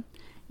girl.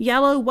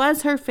 Yellow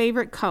was her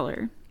favorite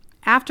color.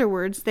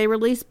 Afterwards, they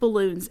released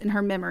balloons in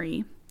her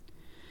memory.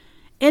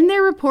 In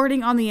their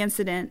reporting on the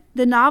incident,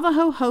 the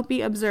Navajo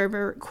Hopi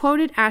Observer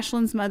quoted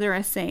Ashlyn's mother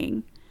as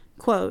saying,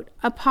 quote,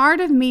 "A part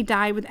of me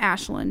died with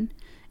Ashlyn.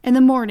 In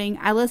the morning,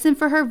 I listened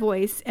for her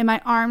voice, and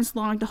my arms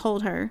longed to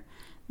hold her.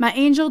 My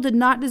angel did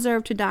not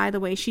deserve to die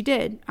the way she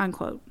did,"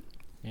 unquote.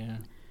 Yeah.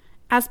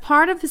 As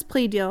part of his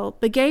plea deal,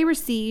 Begay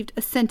received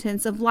a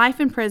sentence of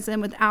life in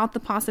prison without the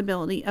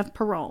possibility of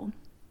parole.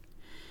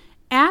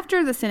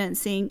 After the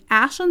sentencing,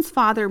 Ashlyn's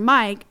father,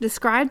 Mike,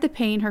 described the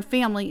pain her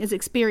family is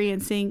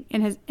experiencing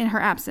in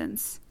her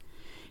absence.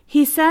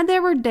 He said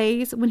there were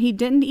days when he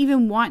didn't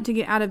even want to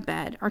get out of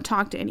bed or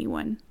talk to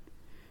anyone.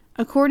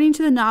 According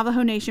to the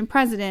Navajo Nation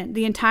president,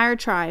 the entire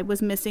tribe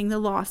was missing the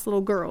lost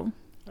little girl.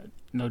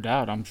 No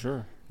doubt, I'm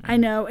sure. I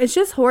know. It's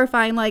just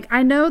horrifying. Like,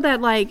 I know that,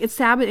 like, it's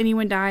sad when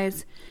anyone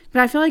dies,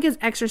 but I feel like it's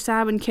extra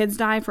sad when kids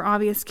die for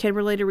obvious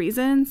kid-related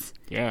reasons.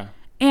 Yeah.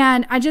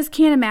 And I just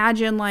can't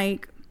imagine,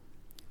 like,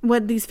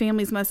 what these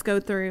families must go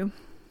through.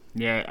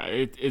 Yeah,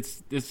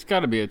 it's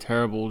got to be a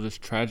terrible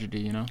just tragedy,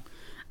 you know?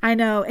 I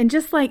know. And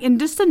just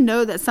to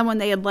know that someone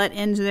they had let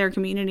into their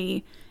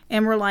community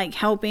and were, like,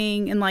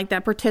 helping and, like,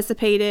 that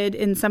participated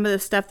in some of the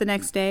stuff the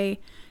next day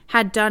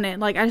had done it.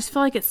 Like, I just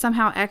feel like it's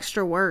somehow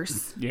extra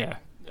worse. Yeah,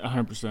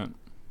 100%.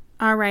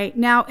 All right.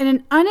 Now, in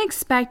an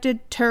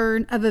unexpected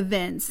turn of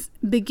events,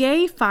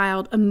 Begay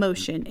filed a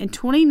motion in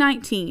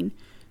 2019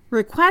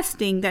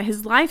 requesting that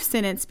his life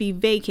sentence be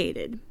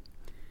vacated.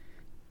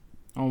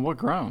 On what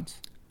grounds?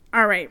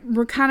 All right,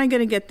 we're kind of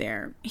going to get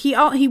there. He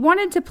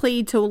wanted to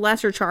plead to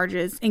lesser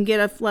charges and get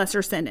a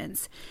lesser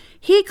sentence.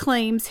 He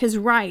claims his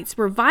rights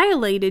were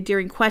violated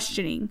during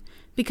questioning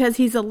because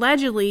he's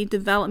allegedly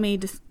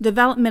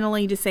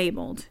developmentally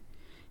disabled.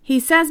 He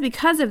says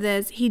because of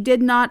this, he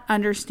did not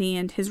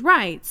understand his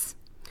rights.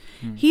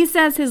 He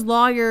says his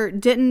lawyer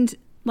didn't,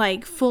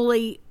 like,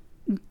 fully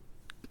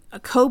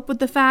cope with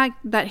the fact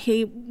that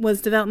he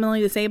was developmentally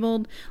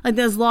disabled. Like,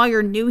 his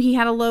lawyer knew he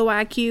had a low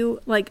IQ.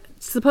 Like,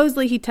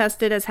 supposedly he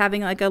tested as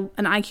having, like, an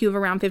IQ of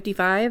around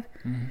 55,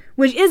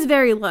 which is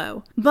very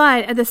low.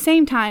 But at the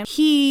same time,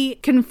 he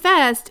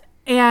confessed,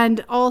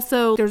 and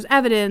also there's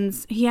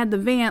evidence he had the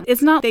van.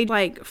 It's not they,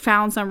 like,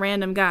 found some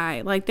random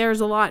guy. Like, there's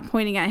a lot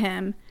pointing at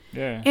him.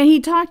 Yeah. And he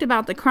talked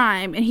about the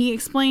crime, and he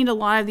explained a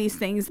lot of these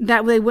things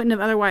that they wouldn't have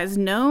otherwise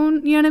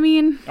known. You know what I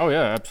mean? Oh,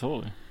 yeah,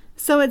 absolutely.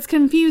 So it's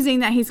confusing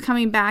that he's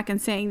coming back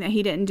and saying that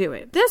he didn't do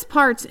it. This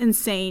part's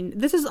insane.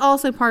 This is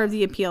also part of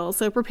the appeal,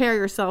 so prepare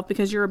yourself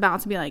because you're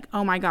about to be like,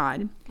 oh my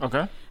God.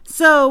 Okay.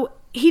 So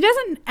he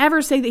doesn't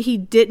ever say that he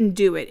didn't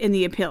do it in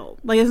the appeal.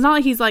 Like, it's not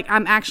like he's like,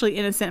 I'm actually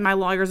innocent and my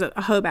lawyer's a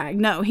hoe bag.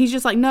 No, he's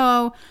just like,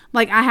 no,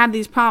 like, I have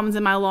these problems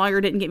and my lawyer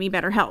didn't get me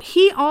better help.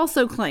 He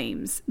also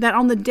claims that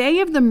on the day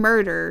of the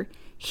murder,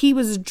 he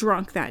was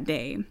drunk that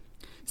day.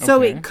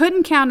 So Okay. it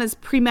couldn't count as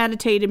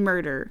premeditated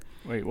murder.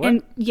 Wait, what?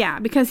 And yeah,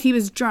 because he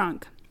was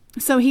drunk.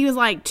 So he was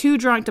like too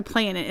drunk to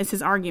plan it, is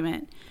his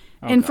argument.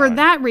 And for God.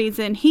 that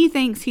reason, he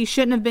thinks he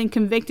shouldn't have been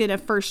convicted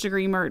of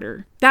first-degree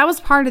murder. That was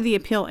part of the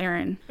appeal,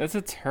 Aaron. That's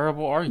a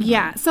terrible argument.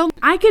 Yeah, so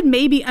I could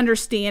maybe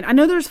understand. I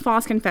know there's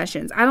false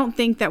confessions. I don't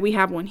think that we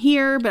have one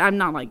here, but I'm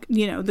not like,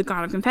 the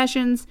God of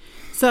confessions.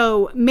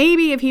 So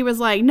maybe if he was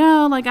like,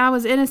 no, like I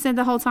was innocent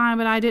the whole time,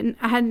 but I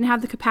hadn't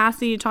have the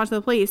capacity to talk to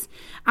the police,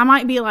 I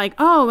might be like,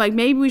 oh, like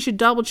maybe we should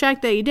double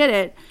check that he did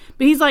it.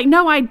 But he's like,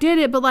 no, I did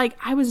it, but like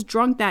I was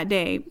drunk that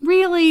day.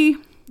 Really?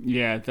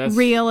 Yeah, that's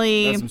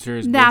some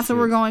serious That's bullshit. what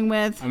we're going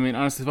with. I mean,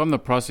 honestly, if I'm the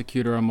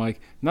prosecutor, I'm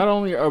like, not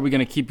only are we going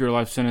to keep your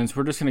life sentence,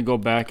 we're just going to go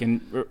back and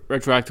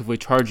retroactively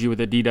charge you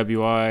with a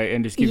DWI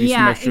and just give you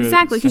some extra... Yeah,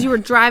 exactly, because you were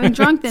driving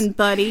drunk then,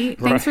 buddy.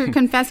 Thanks for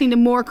confessing to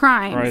more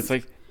crimes. Right, it's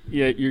like,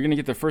 yeah, you're going to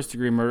get the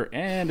first-degree murder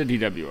and a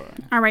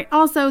DWI. All right,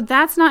 also,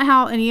 that's not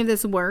how any of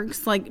this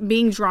works. Like,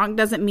 being drunk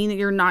doesn't mean that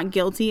you're not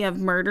guilty of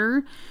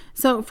murder.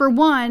 So, for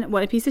one,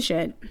 what a piece of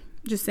shit.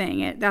 Just saying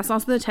it. That's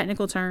also the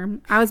technical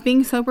term. I was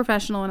being so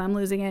professional and I'm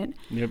losing it.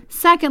 Yep.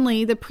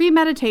 Secondly, the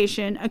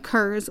premeditation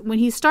occurs when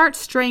he starts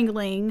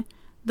strangling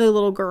the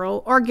little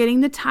girl or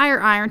getting the tire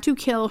iron to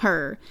kill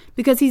her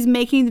because he's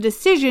making the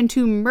decision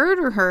to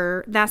murder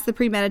her. That's the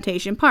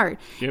premeditation part.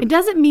 Yep. It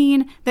doesn't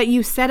mean that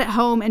you sat at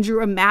home and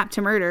drew a map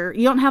to murder.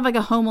 You don't have like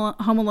a home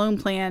alone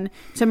plan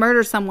to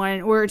murder someone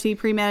in order to be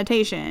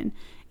premeditation.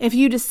 If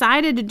you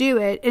decided to do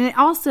it, and it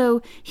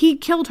also, he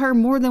killed her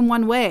more than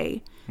one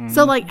way.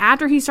 So, like,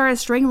 after he started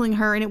strangling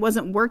her and it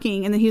wasn't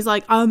working, and then he's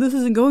like, oh, this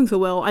isn't going so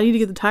well. I need to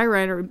get the tire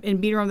iron and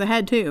beat her on the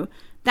head, too.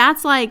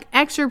 That's, like,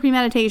 extra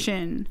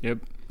premeditation. Yep,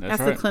 that's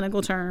right. the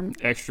clinical term.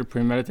 Extra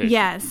premeditation.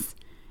 Yes.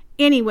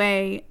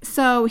 Anyway,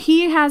 so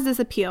he has this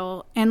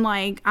appeal, and,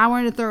 like, I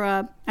wanted to throw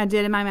up. I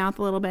did in my mouth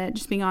a little bit,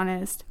 just being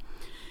honest.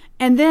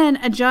 And then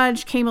a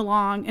judge came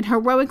along and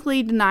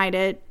heroically denied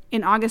it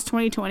in August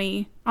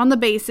 2020 on the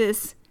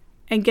basis,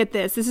 and get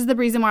this is the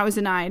reason why it was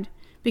denied,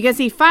 because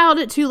he filed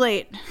it too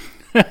late.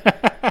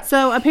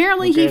 So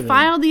apparently he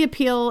filed the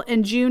appeal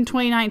in June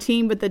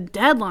 2019, but the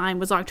deadline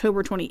was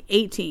October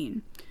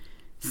 2018.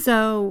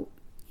 So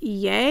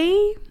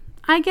yay,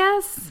 I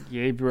guess.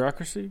 Yay,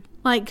 bureaucracy.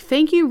 Like,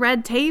 thank you,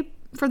 red tape,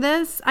 for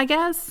this, I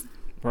guess.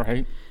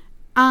 Right.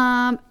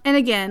 And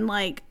again,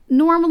 like,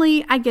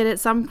 normally I get it.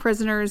 Some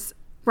prisoners'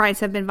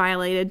 rights have been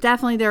violated.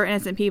 Definitely there are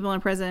innocent people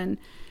in prison.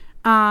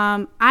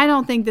 I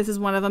don't think this is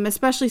one of them,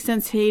 especially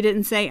since he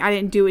didn't say I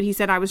didn't do it. He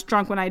said I was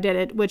drunk when I did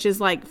it, which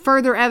is like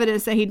further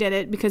evidence that he did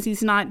it because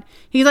he's like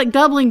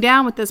doubling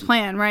down with this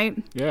plan, right?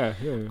 Yeah.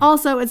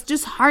 Also, it's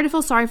just hard to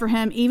feel sorry for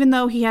him, even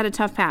though he had a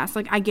tough past.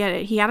 Like, I get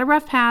it. He had a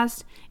rough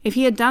past. If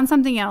he had done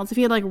something else, if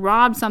he had like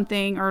robbed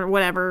something or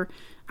whatever,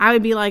 I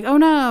would be like, oh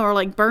no, or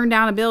like burned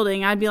down a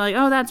building. I'd be like,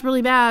 oh, that's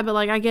really bad, but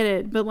like, I get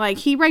it. But like,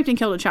 he raped and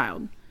killed a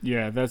child.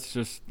 Yeah, that's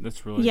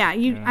really... Yeah,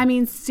 I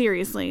mean,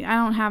 seriously, I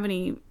don't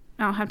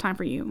have time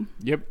for you.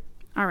 Yep.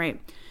 All right.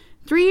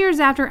 3 years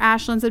after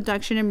Ashlyn's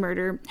abduction and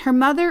murder, her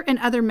mother and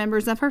other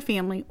members of her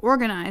family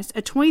organized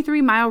a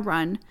 23-mile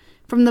run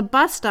from the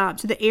bus stop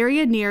to the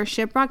area near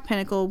Shiprock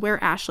Pinnacle where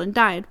Ashlyn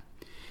died.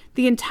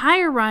 The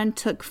entire run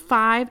took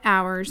 5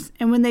 hours,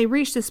 and when they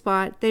reached the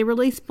spot, they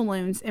released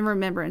balloons in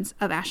remembrance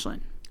of Ashlyn.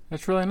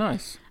 That's really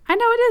nice. I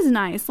know it is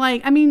nice.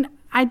 Like, I mean,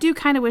 I do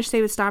kind of wish they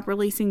would stop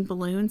releasing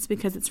balloons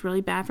because it's really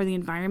bad for the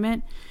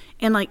environment.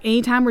 And, like,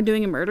 anytime we're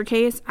doing a murder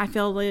case, I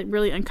feel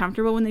really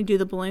uncomfortable when they do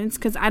the balloons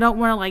because I don't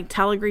want to, like,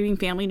 tell a grieving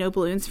family no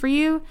balloons for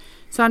you.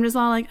 So I'm just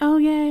all like, oh,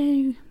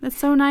 yay, that's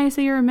so nice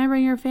that you're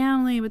remembering your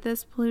family with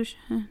this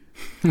pollution.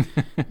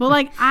 But,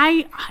 like,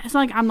 it's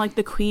like I'm, like,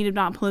 the queen of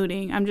not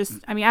polluting.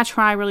 I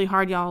try really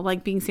hard, y'all,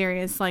 like, being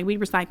serious. Like, we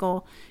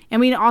recycle.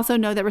 And we also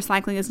know that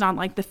recycling is not,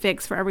 like, the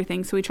fix for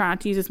everything, so we try not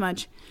to use as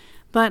much.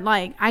 But,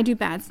 like, I do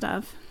bad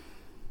stuff.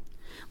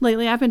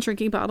 Lately, I've been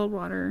drinking bottled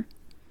water.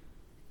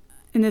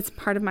 And it's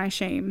part of my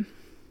shame.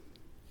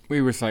 We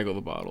recycle the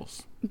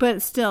bottles.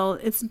 But still,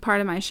 it's part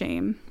of my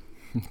shame.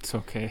 It's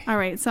okay. All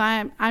right, so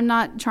I'm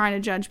not trying to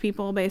judge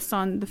people based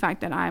on the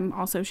fact that I'm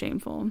also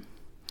shameful.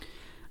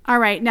 All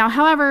right, now,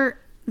 however,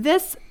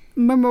 this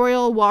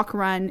memorial walk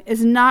run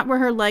is not where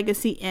her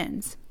legacy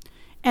ends.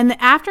 In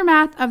the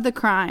aftermath of the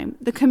crime,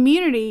 the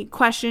community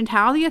questioned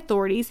how the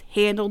authorities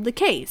handled the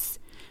case,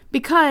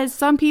 because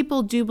some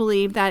people do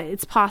believe that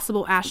it's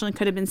possible Ashlyn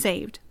could have been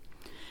saved.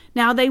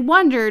 Now, they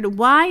wondered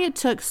why it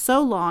took so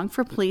long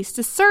for police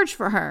to search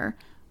for her,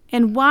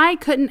 and why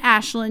couldn't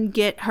Ashlyn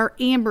get her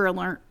Amber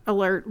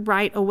Alert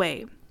right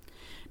away?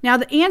 Now,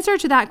 the answer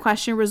to that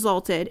question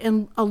resulted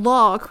in a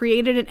law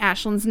created in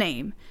Ashlyn's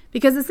name,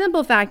 because the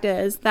simple fact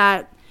is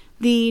that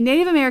the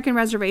Native American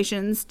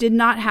reservations did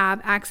not have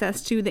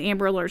access to the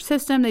Amber Alert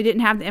system. They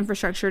didn't have the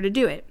infrastructure to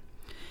do it.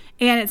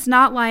 And it's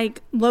not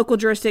like local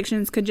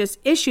jurisdictions could just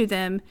issue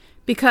them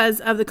because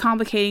of the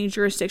complicating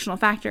jurisdictional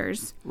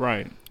factors.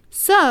 Right.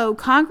 So,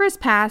 Congress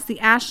passed the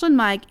Ashlyn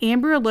Mike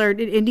Amber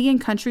Alert in Indian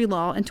Country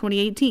law in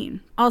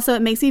 2018. Also,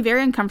 it makes me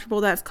very uncomfortable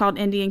that it's called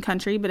Indian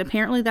Country, but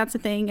apparently that's a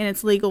thing and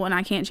it's legal and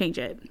I can't change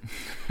it.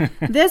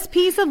 This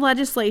piece of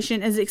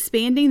legislation is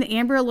expanding the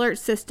Amber Alert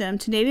system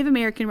to Native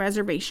American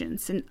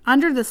reservations, and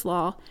under this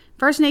law,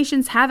 First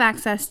Nations have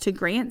access to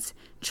grants,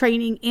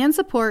 training, and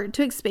support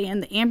to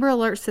expand the Amber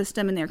Alert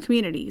system in their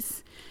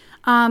communities.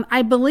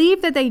 I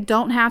believe that they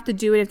don't have to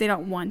do it if they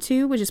don't want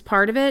to, which is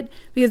part of it,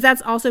 because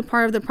that's also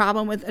part of the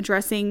problem with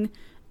addressing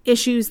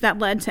issues that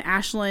led to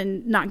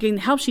Ashlyn not getting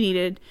the help she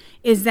needed,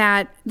 is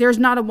that there's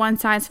not a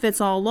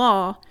one-size-fits-all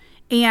law,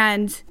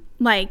 and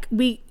like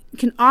we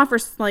can offer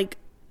like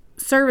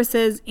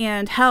services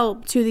and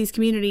help to these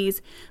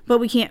communities, but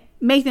we can't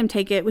make them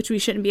take it, which we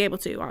shouldn't be able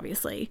to,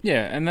 obviously.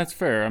 Yeah, and that's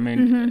fair. I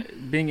mean,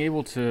 being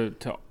able to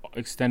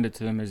extend it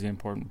to them is the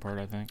important part,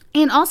 I think.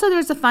 And also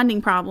there's a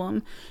funding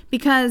problem,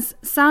 because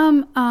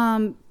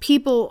some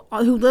people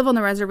who live on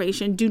the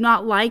reservation do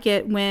not like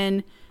it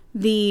when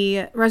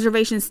the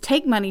reservations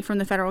take money from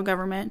the federal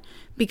government,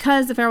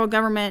 because the federal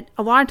government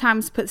a lot of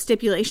times puts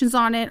stipulations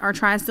on it or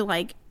tries to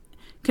like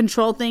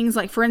control things.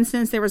 Like, for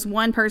instance, there was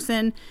one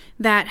person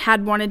that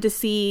had wanted to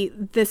see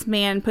this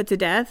man put to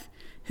death,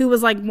 who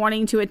was like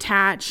wanting to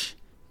attach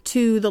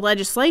to the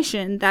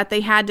legislation that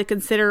they had to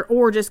consider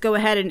or just go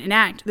ahead and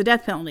enact the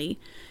death penalty,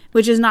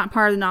 which is not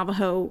part of the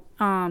Navajo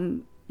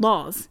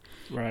laws.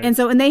 Right.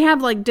 And they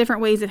have like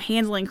different ways of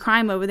handling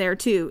crime over there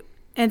too.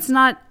 And it's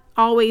not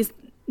always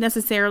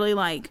necessarily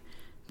like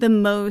the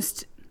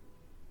most,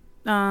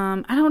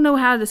 I don't know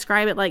how to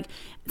describe it. Like,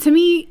 to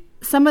me,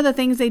 some of the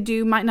things they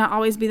do might not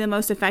always be the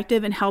most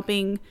effective in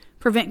helping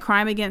prevent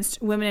crime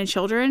against women and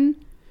children.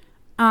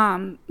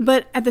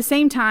 But at the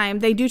same time,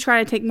 they do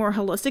try to take more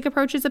holistic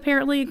approaches,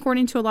 apparently,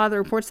 according to a lot of the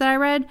reports that I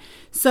read.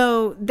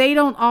 So they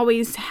don't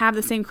always have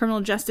the same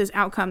criminal justice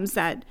outcomes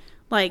that,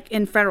 like,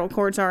 in federal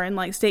courts are in,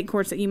 like, state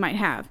courts that you might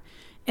have.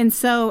 And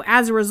so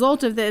as a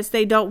result of this,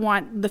 they don't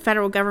want the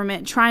federal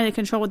government trying to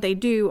control what they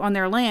do on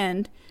their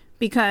land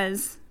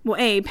because, well,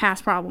 A,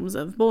 past problems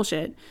of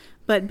bullshit,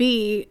 but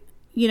B,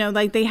 you know,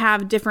 like, they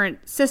have a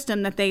different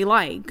system that they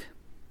like,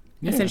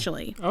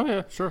 essentially. Oh,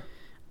 yeah, sure.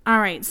 All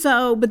right.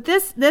 So, but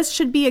this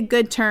should be a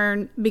good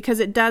turn because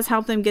it does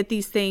help them get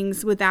these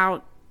things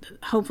without,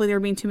 hopefully, there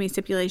being too many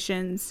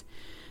stipulations.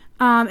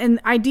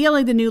 And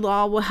ideally, the new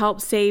law will help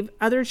save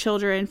other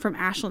children from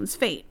Ashlyn's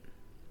fate.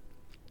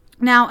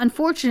 Now,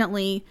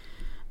 unfortunately,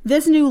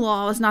 this new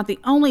law is not the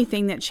only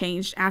thing that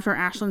changed after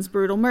Ashlyn's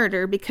brutal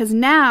murder, because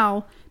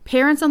now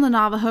parents on the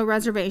Navajo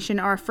reservation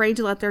are afraid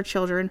to let their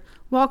children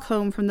walk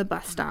home from the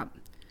bus stop.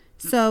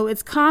 So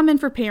it's common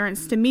for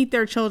parents to meet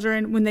their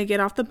children when they get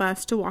off the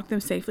bus to walk them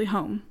safely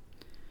home,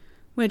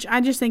 which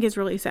I just think is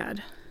really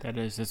sad. That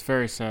is. It's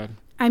very sad.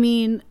 I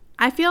mean,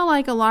 I feel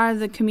like a lot of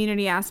the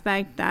community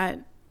aspect that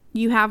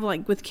you have,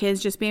 like, with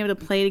kids just being able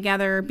to play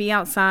together, be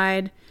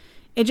outside,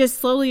 it just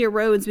slowly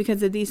erodes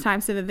because of these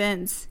types of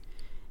events.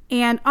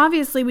 And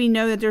obviously we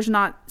know that there's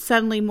not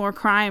suddenly more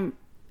crime.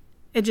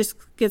 It just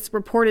gets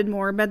reported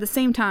more. But at the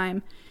same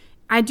time,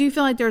 I do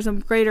feel like there's a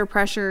greater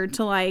pressure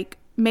to, like,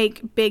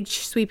 make big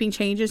sweeping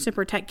changes to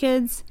protect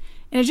kids.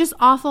 And it's just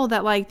awful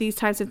that, like, these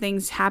types of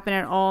things happen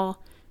at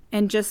all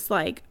and just,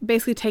 like,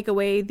 basically take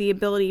away the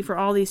ability for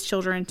all these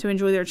children to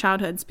enjoy their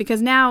childhoods.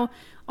 Because now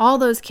all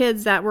those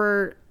kids that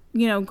were,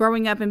 you know,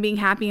 growing up and being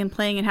happy and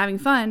playing and having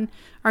fun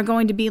are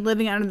going to be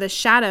living under the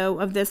shadow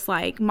of this,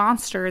 like,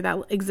 monster that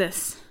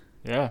exists.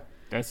 Yeah,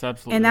 that's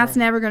absolutely And that's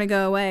right. never going to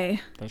go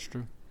away. That's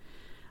true.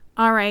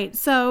 All right,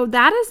 so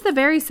that is the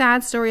very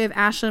sad story of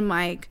Ashlyn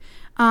Mike.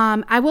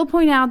 I will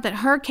point out that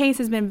her case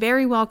has been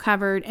very well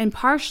covered, and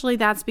partially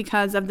that's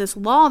because of this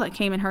law that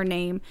came in her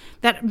name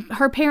that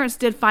her parents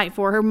did fight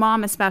for. Her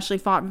mom especially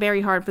fought very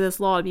hard for this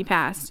law to be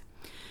passed.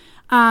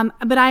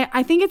 But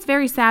I think it's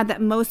very sad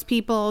that most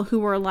people who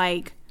were,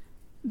 like,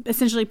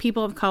 essentially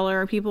people of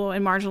color, people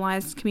in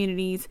marginalized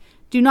communities,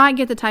 do not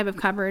get the type of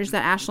coverage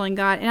that Ashlyn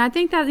got, and I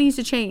think that needs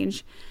to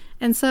change.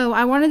 And so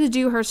I wanted to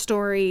do her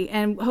story,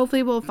 and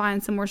hopefully we'll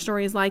find some more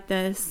stories like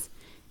this.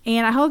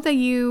 And I hope that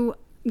you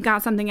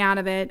got something out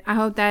of it. I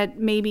hope that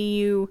maybe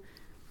you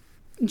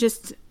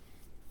just,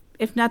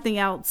 if nothing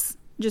else,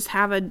 just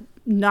have a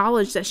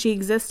knowledge that she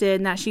existed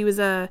and that she was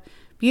a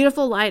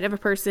beautiful light of a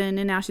person,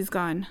 and now she's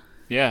gone.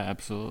 Yeah,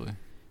 absolutely.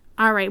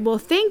 All right. Well,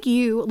 thank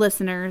you,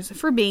 listeners,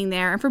 for being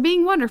there and for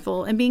being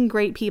wonderful and being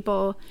great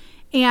people.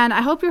 And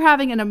I hope you're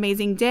having an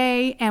amazing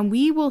day, and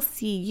we will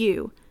see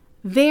you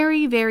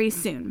very, very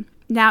soon.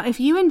 Now,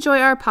 if you enjoy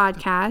our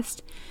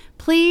podcast,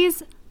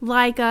 please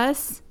like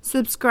us,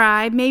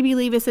 subscribe, maybe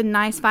leave us a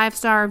nice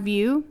 5-star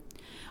review.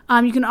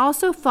 You can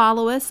also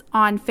follow us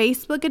on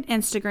Facebook and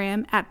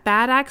Instagram at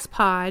Bad Axe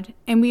Pod,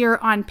 and we are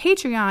on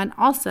Patreon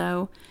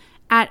also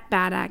at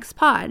Bad Axe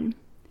Pod.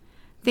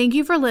 Thank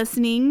you for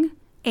listening,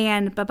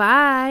 and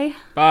bye-bye.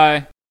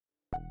 Bye.